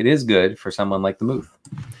 It is good for someone like the Muth.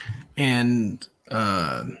 And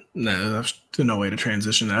no, there's no way to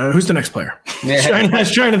transition. Who's the next player? I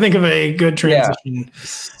was trying to think of a good transition. Yeah.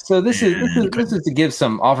 So this is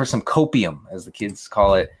to offer some copium, as the kids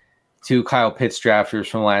call it, to Kyle Pitts drafters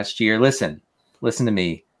from last year. Listen to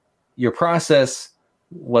me. Your process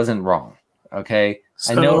wasn't wrong. Okay.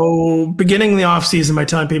 So I know, beginning the offseason by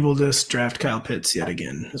telling people to just draft Kyle Pitts yet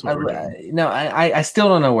again is what we're doing. No, I still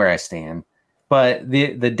don't know where I stand, but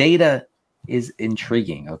the data is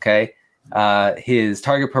intriguing. Okay. His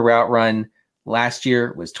target per route run last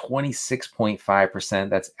year was 26.5%.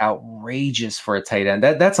 That's outrageous for a tight end.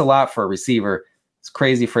 That's a lot for a receiver. It's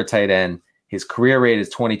crazy for a tight end. His career rate is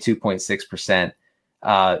 22.6%.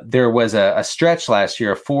 There was a stretch last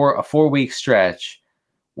year, a 4-week stretch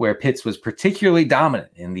where Pitts was particularly dominant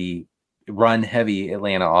in the run-heavy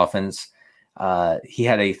Atlanta offense. He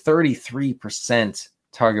had a 33%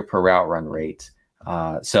 target per route run rate.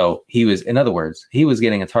 So he was, in other words, he was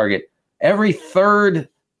getting a target every third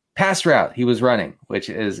pass route he was running, which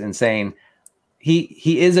is insane.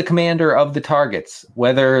 He is a commander of the targets.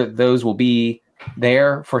 Whether those will be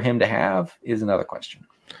there for him to have is another question.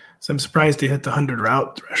 So I'm surprised he hit the 100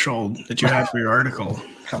 route threshold that you had for your article.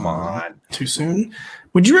 Come on. Too soon?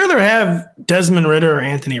 Would you rather have Desmond Ridder or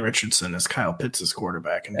Anthony Richardson as Kyle Pitts'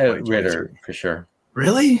 quarterback? Ridder, for sure.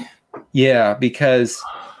 Really? Yeah, because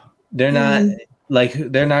they're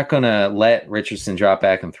not going to let Richardson drop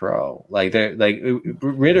back and throw.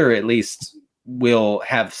 Ridder at least will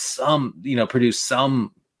have some, produce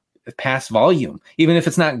some pass volume, even if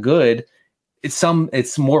it's not good.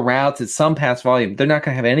 It's more routes. It's some pass volume. They're not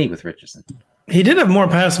going to have any with Richardson. He did have more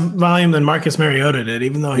pass volume than Marcus Mariota did,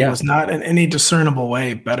 even though he was not in any discernible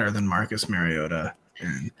way better than Marcus Mariota.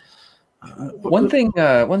 And, one thing,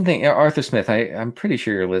 Arthur Smith, I'm pretty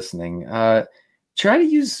sure you're listening. Try to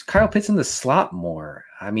use Kyle Pitts in the slot more.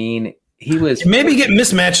 I mean, he was maybe get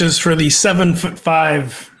mismatches for the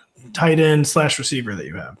 7'5" tight end / receiver that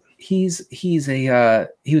you have. He was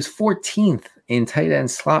 14th in tight end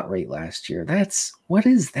slot rate last year. What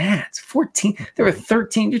is that? 14. There were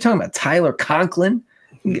 13. You're talking about Tyler Conklin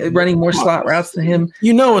running more slot routes than him.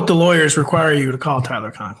 You know what the lawyers require you to call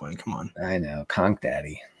Tyler Conklin. Come on. I know, Conk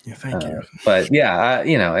Daddy. Yeah, thank you. But yeah,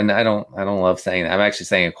 and I don't love saying that. I'm actually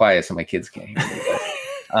saying it quiet so my kids can't hear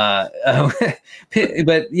me.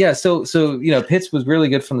 But yeah, so Pitts was really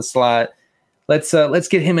good from the slot. Let's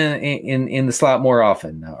get him in the slot more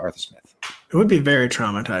often, Arthur Smith. It would be very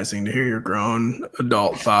traumatizing to hear your grown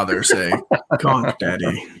adult father say "Conk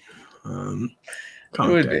Daddy." It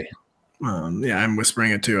would be. I'm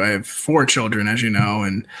whispering it too. I have 4 children, as you know,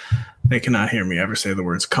 and they cannot hear me ever say the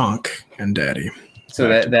words "conk" and "daddy." So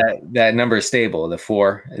that number is stable. The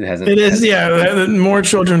 4, it hasn't. It is, yeah. More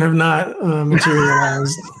children have not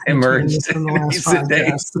materialized, emerged in the last 5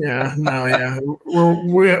 days. Yeah, no, yeah.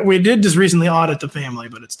 We did just recently audit the family,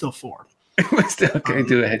 but it's still 4. Okay,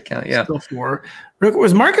 do a head count. Yeah, still 4. Rick,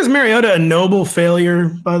 was Marcus Mariota a noble failure,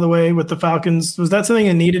 by the way, with the Falcons? Was that something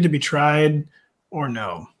that needed to be tried, or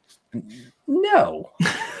no? No.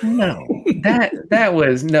 That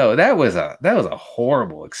was a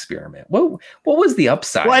horrible experiment. What was the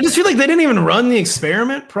upside? Well, I just feel like they didn't even run the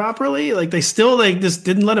experiment properly. Like they still just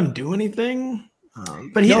didn't let him do anything.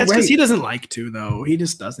 But because he doesn't like to, though. He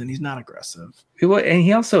just doesn't. He's not aggressive. And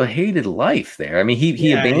he also hated life there. I mean,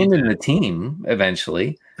 he abandoned the team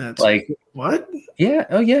eventually. That's what? Yeah.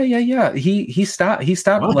 Oh yeah. He stopped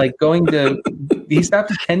going to. He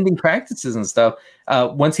stopped attending practices and stuff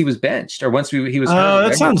once he was benched or once he was. Oh,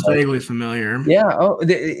 that sounds vaguely familiar. Yeah. Oh,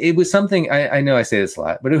 it was something. I know I say this a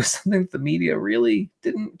lot, but it was something that the media really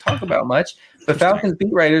didn't talk about much. The Falcons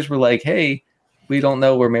beat writers were like, "Hey, we don't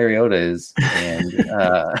know where Mariota is,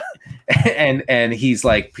 and he's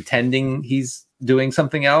like pretending he's doing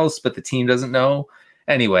something else, but the team doesn't know.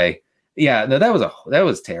 Anyway, yeah, no, that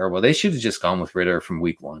was terrible. They should have just gone with Ritter from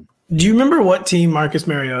week 1. Do you remember what team Marcus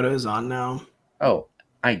Mariota is on now? Oh,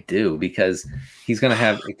 I do, because he's going to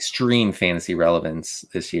have extreme fantasy relevance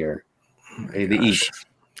this year. The Eagles.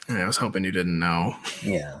 I was hoping you didn't know.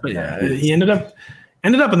 Yeah, but yeah, he ended up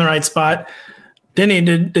in the right spot. Then he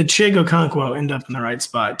did Chig Okonkwo end up in the right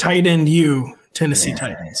spot? Tight end Tennessee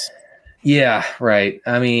Titans. Yeah, right.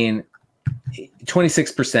 I mean,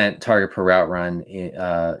 26% target per route run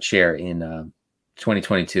share in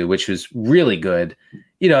 2022, which was really good.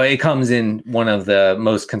 You know, it comes in one of the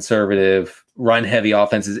most conservative run-heavy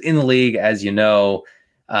offenses in the league, as you know,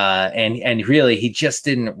 and really he just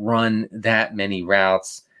didn't run that many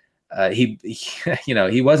routes.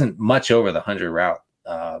 He wasn't much over the 100 route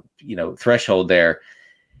threshold there,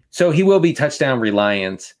 so he will be touchdown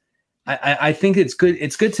reliant. I think it's good.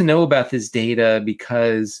 It's good to know about this data,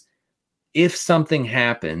 because if something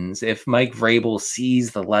happens, if Mike Vrabel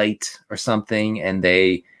sees the light or something and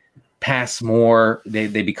they pass more, they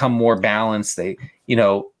become more balanced, they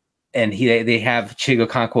have Chig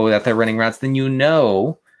Okonkwo that they're running routes, then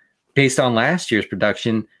based on last year's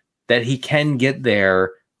production, that he can get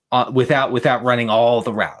there without running all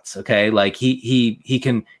the routes. Okay, like he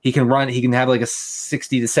can run, he can have like a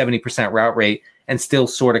 60 to 70% route rate and still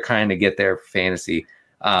sort of kind of get there for fantasy.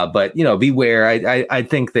 But beware. I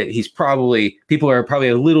think that people are probably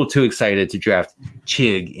a little too excited to draft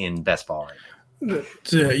Chig in best ball right now.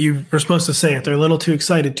 You were supposed to say it. They're a little too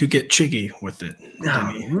excited to get Chiggy with it.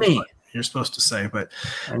 Oh, man. You're supposed to say, but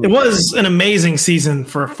it was an amazing season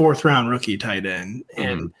for a 4th-round rookie tight end.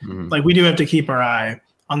 And like, we do have to keep our eye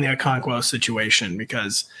on the Okonkwo situation,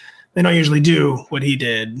 because they don't usually do what he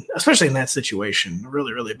did, especially in that situation, a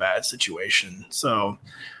really, really bad situation. So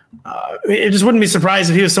it just wouldn't be surprised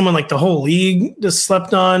if he was someone like the whole league just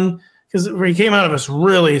slept on, because he came out of this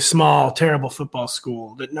really small, terrible football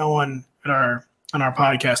school that no one on our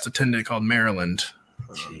podcast attended, called Maryland.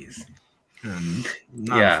 Jeez.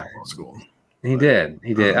 Not a football school. He did.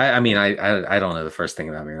 I mean, I don't know the first thing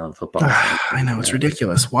about Maryland football. I know, it's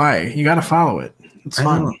ridiculous. Why? You got to follow it. It's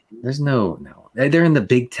fun. There's no. They're in the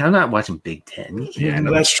Big Ten. I'm not watching Big Ten. Yeah,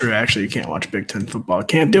 no, that's true. Actually, you can't watch Big Ten football.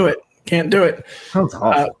 Can't do it. Sounds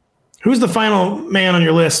awful. Who's the final man on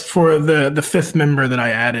your list for the 5th member that I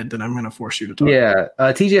added that I'm going to force you to talk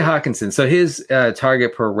about? TJ Hockenson. So his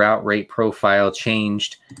target per route rate profile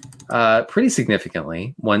changed pretty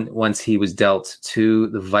significantly once he was dealt to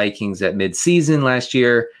the Vikings at midseason last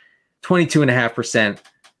year. 22.5%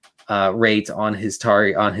 rate on his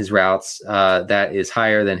target on his routes. That is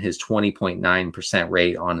higher than his 20.9%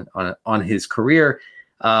 rate on his career,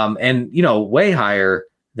 and way higher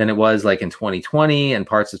than it was like in 2020 and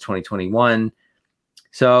parts of 2021.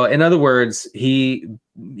 So in other words, he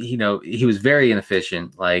was very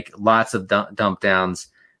inefficient, like lots of dump downs,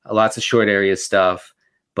 lots of short area stuff.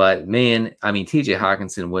 But man, I mean, TJ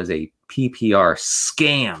Hockenson was a PPR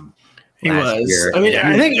scam. He was. Year. I mean,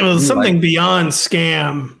 I think it was something beyond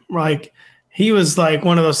scam. Like, he was like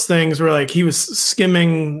one of those things where like he was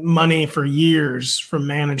skimming money for years from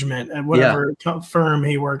management at whatever firm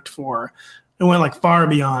he worked for. It went like far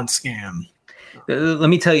beyond scam.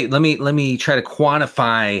 Let me tell you. Let me try to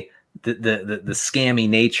quantify the scammy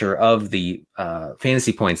nature of the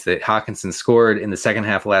fantasy points that Hockenson scored in the second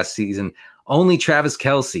half of last season. Only Travis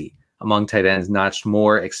Kelce among tight ends notched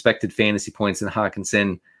more expected fantasy points than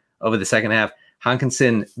Hockenson over the second half.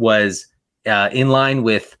 Hockenson was in line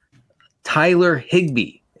with Tyler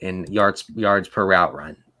Higbee in yards per route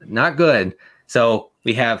run. Not good. So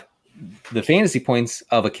we have the fantasy points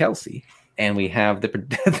of a Kelce, and we have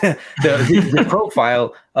the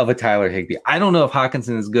profile of a Tyler Higbee. I don't know if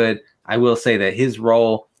Hockenson is good. I will say that his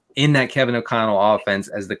role in that Kevin O'Connell offense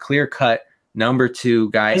as the clear-cut number 2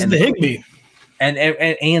 guy, and the Higbee,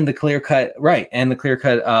 and the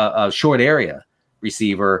clear-cut short area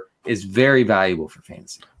receiver is very valuable for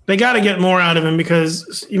fantasy. They got to get more out of him,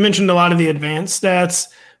 because you mentioned a lot of the advanced stats.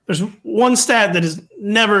 There's one stat that is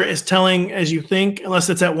never as telling as you think, unless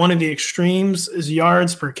it's at one of the extremes, is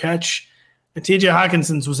yards per catch. And TJ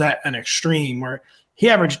Hockenson's was at an extreme where he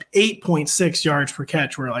averaged 8.6 yards per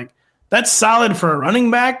catch. Where like, that's solid for a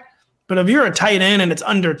running back, but if you're a tight end and it's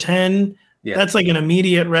under 10, that's like an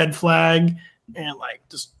immediate red flag, and like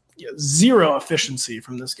just zero efficiency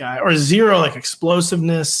from this guy, or zero like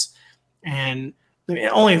explosiveness, and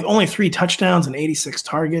only 3 touchdowns and 86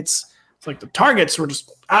 targets. It's like the targets were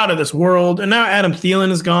just out of this world. And now Adam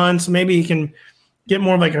Thielen is gone, so maybe he can get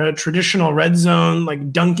more of like a traditional red zone,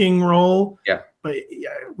 like dunking role. Yeah. But yeah,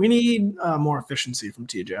 we need more efficiency from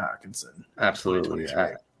TJ Hockenson. Absolutely.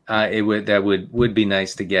 That would be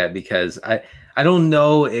nice to get, because I don't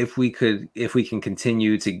know if we can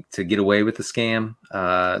continue to get away with the scam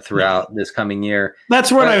throughout this coming year.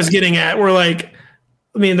 That's what I was getting at. We're like,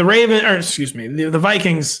 I mean, the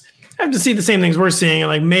Vikings have to see the same things we're seeing, and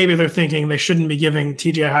like maybe they're thinking they shouldn't be giving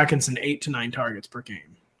TJ Hockenson 8 to 9 targets per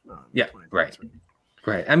game. Yeah, right.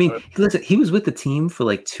 I mean, listen, he was with the team for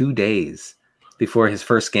like 2 days before his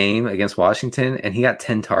first game against Washington, and he got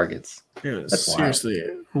 10 targets. It was seriously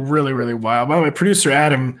really, really wild. By the way, producer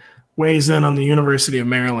Adam weighs in on the University of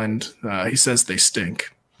Maryland. He says they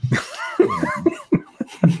stink.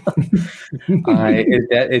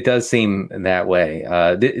 It does seem that way.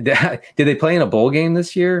 Did they play in a bowl game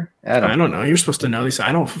this year? I don't know. You're supposed to know these.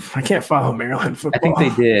 I can't follow Maryland football. I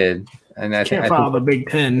think they did, and I can't follow the Big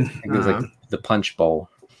Ten. I think it was like the Punch Bowl.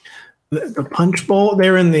 The Punch Bowl. They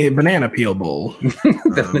were in the Banana Peel Bowl.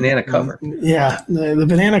 The banana cover. Yeah, the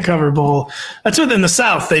Banana Cover Bowl. That's what in the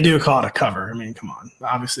South they do call it a cover. I mean, come on.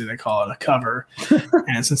 Obviously, they call it a cover,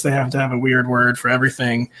 and since they have to have a weird word for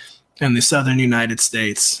everything in the Southern United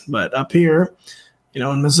States, but up here,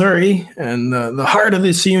 in Missouri and the heart of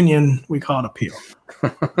this union, we call it a peel.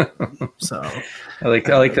 So I like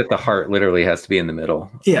that the heart literally has to be in the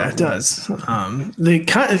middle. Yeah, it does.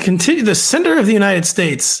 The center of the United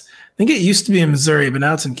States. I think it used to be in Missouri, but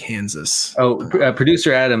now it's in Kansas.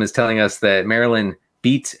 Producer Adam is telling us that Maryland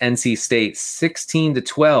beat NC State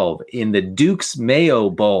 16-12 in the Duke's Mayo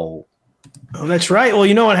Bowl. Oh, that's right. Well,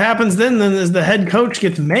 you know what happens then is the head coach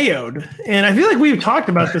gets mayoed. And I feel like we've talked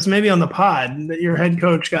about this maybe on the pod, that your head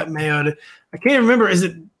coach got mayoed. I can't remember. Is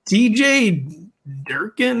it DJ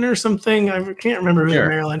Durkin or something? I can't remember who the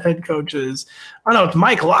Maryland head coach is. Oh, no, it's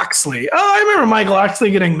Mike Loxley. Oh, I remember Mike Loxley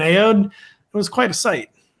getting mayoed. It was quite a sight.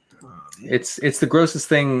 It's the grossest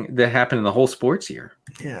thing that happened in the whole sports year.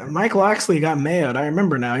 Yeah, Mike Loxley got mayoed. I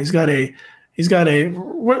remember now. He's got a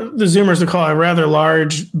what the Zoomers would call a rather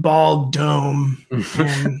large bald dome,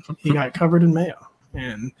 and he got covered in mayo.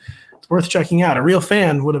 And it's worth checking out. A real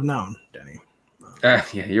fan would have known, Denny. Yeah,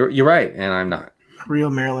 you're right, and I'm not. A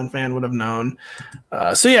real Maryland fan would have known.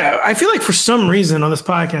 So yeah, I feel like for some reason on this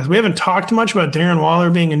podcast we haven't talked much about Darren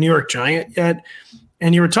Waller being a New York Giant yet.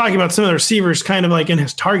 And you were talking about some of the receivers kind of like in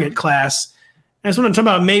his target class. I just want to talk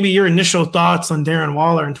about maybe your initial thoughts on Darren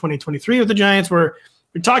Waller in 2023 with the Giants, where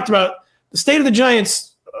we talked about the state of the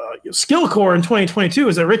Giants' skill core in 2022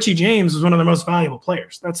 is that Richie James was one of their most valuable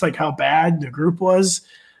players. That's like how bad the group was.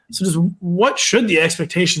 So just what should the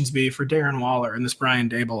expectations be for Darren Waller in this Brian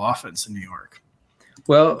Daboll offense in New York?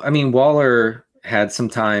 Well, I mean, Waller had some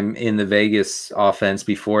time in the Vegas offense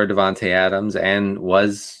before Devontae Adams and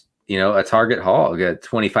was – a target hog, a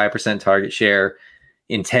 25% target share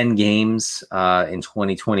in 10 games in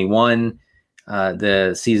 2021.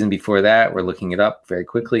 The season before that, we're looking it up very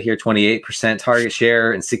quickly here, 28% target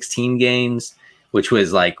share in 16 games, which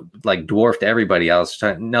was like dwarfed everybody else.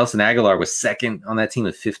 Nelson Aguilar was second on that team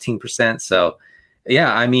with 15%. So,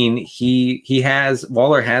 yeah, I mean,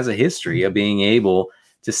 Waller has a history of being able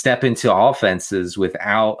to step into offenses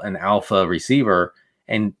without an alpha receiver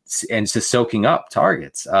and just soaking up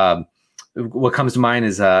targets. What comes to mind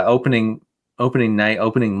is opening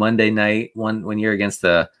Monday night one year against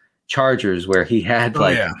the Chargers, where he had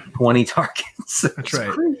 20 targets. That's right.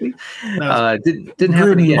 Crazy. Didn't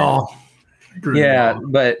happen again.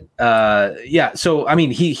 So I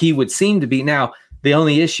mean, he would seem to be now. The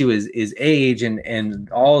only issue is age and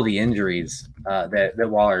all the injuries that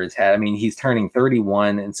Waller has had. I mean, he's turning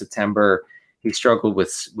 31 in September. He struggled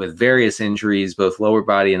with various injuries, both lower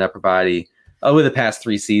body and upper body, over the past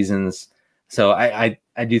 3 seasons. So I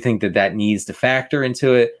do think that needs to factor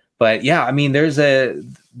into it. But yeah, I mean, there's a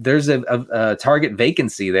target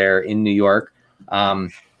vacancy there in New York.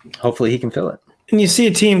 Hopefully he can fill it. And you see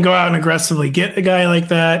a team go out and aggressively get a guy like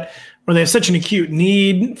that, where they have such an acute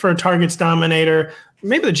need for a targets dominator.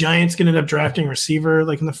 Maybe the Giants can end up drafting a receiver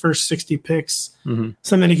like in the first 60 picks,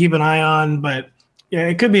 something to keep an eye on. But yeah,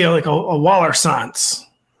 it could be like a Waller Sans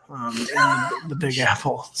in the Big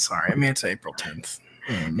Apple. Sorry, I mean it's April 10th.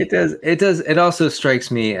 It does. It also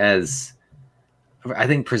strikes me as, I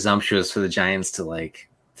think, presumptuous for the Giants to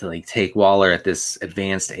take Waller at this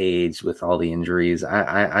advanced age with all the injuries.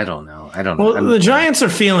 I don't know. Well, the Giants are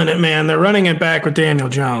feeling it, man. They're running it back with Daniel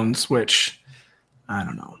Jones, which I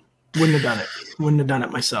don't know. Wouldn't have done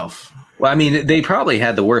it myself. Well, I mean, they probably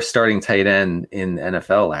had the worst starting tight end in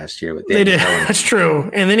NFL last year with Daniel They did. Jones. That's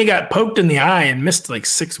true. And then he got poked in the eye and missed like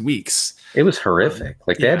 6 weeks. It was horrific.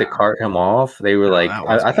 Like they had to cart him off. They were I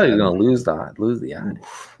thought he was going to lose the eye.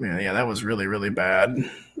 Yeah, that was really, really bad.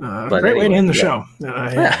 But great way to end the show.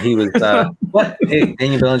 He was. But hey,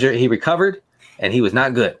 Daniel Bellinger, he recovered, and he was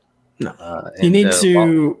not good. No, you need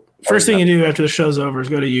to. First thing you do after the show's over is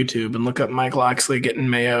go to YouTube and look up Mike Loxley getting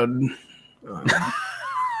mayoed.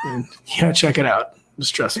 Check it out.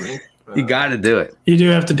 Just trust me. You got to do it. You do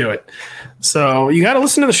have to do it. So you got to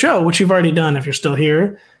listen to the show, which you've already done if you're still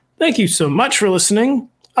here. Thank you so much for listening.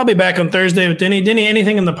 I'll be back on Thursday with Denny. Denny,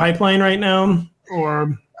 anything in the pipeline right now?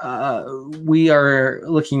 Or we are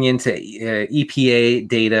looking into EPA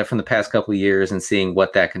data from the past couple of years and seeing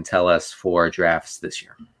what that can tell us for drafts this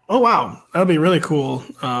year. Oh, wow. That'll be really cool.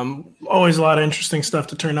 Always a lot of interesting stuff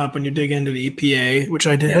to turn up when you dig into the EPA, which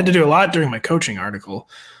I had to do a lot during my coaching article.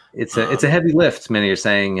 It's a heavy lift, many are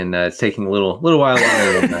saying, and it's taking a little while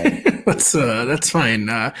longer than night. That's fine.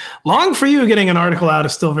 Long for you getting an article out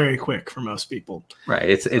is still very quick for most people. Right.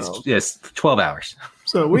 It's 12 hours.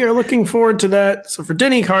 So we are looking forward to that. So for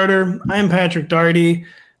Denny Carter, I'm Patrick Daugherty.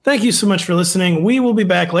 Thank you so much for listening. We will be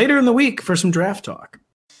back later in the week for some draft talk.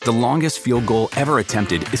 The longest field goal ever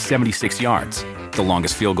attempted is 76 yards. The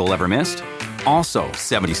longest field goal ever missed? Also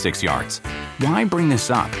 76 yards. Why bring this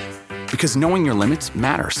up? Because knowing your limits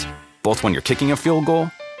matters, both when you're kicking a field goal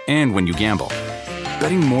and when you gamble.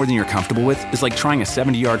 Betting more than you're comfortable with is like trying a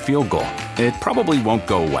 70-yard field goal. It probably won't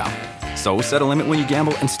go well. So set a limit when you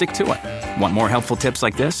gamble and stick to it. Want more helpful tips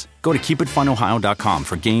like this? Go to keepitfunohio.com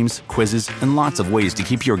for games, quizzes, and lots of ways to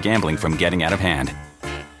keep your gambling from getting out of hand.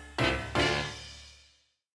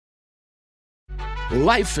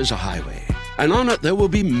 Life is a highway, and on it there will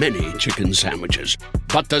be many chicken sandwiches.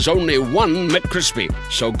 But there's only one McCrispy.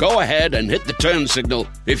 So go ahead and hit the turn signal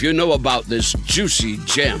if you know about this juicy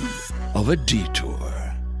gem of a detour.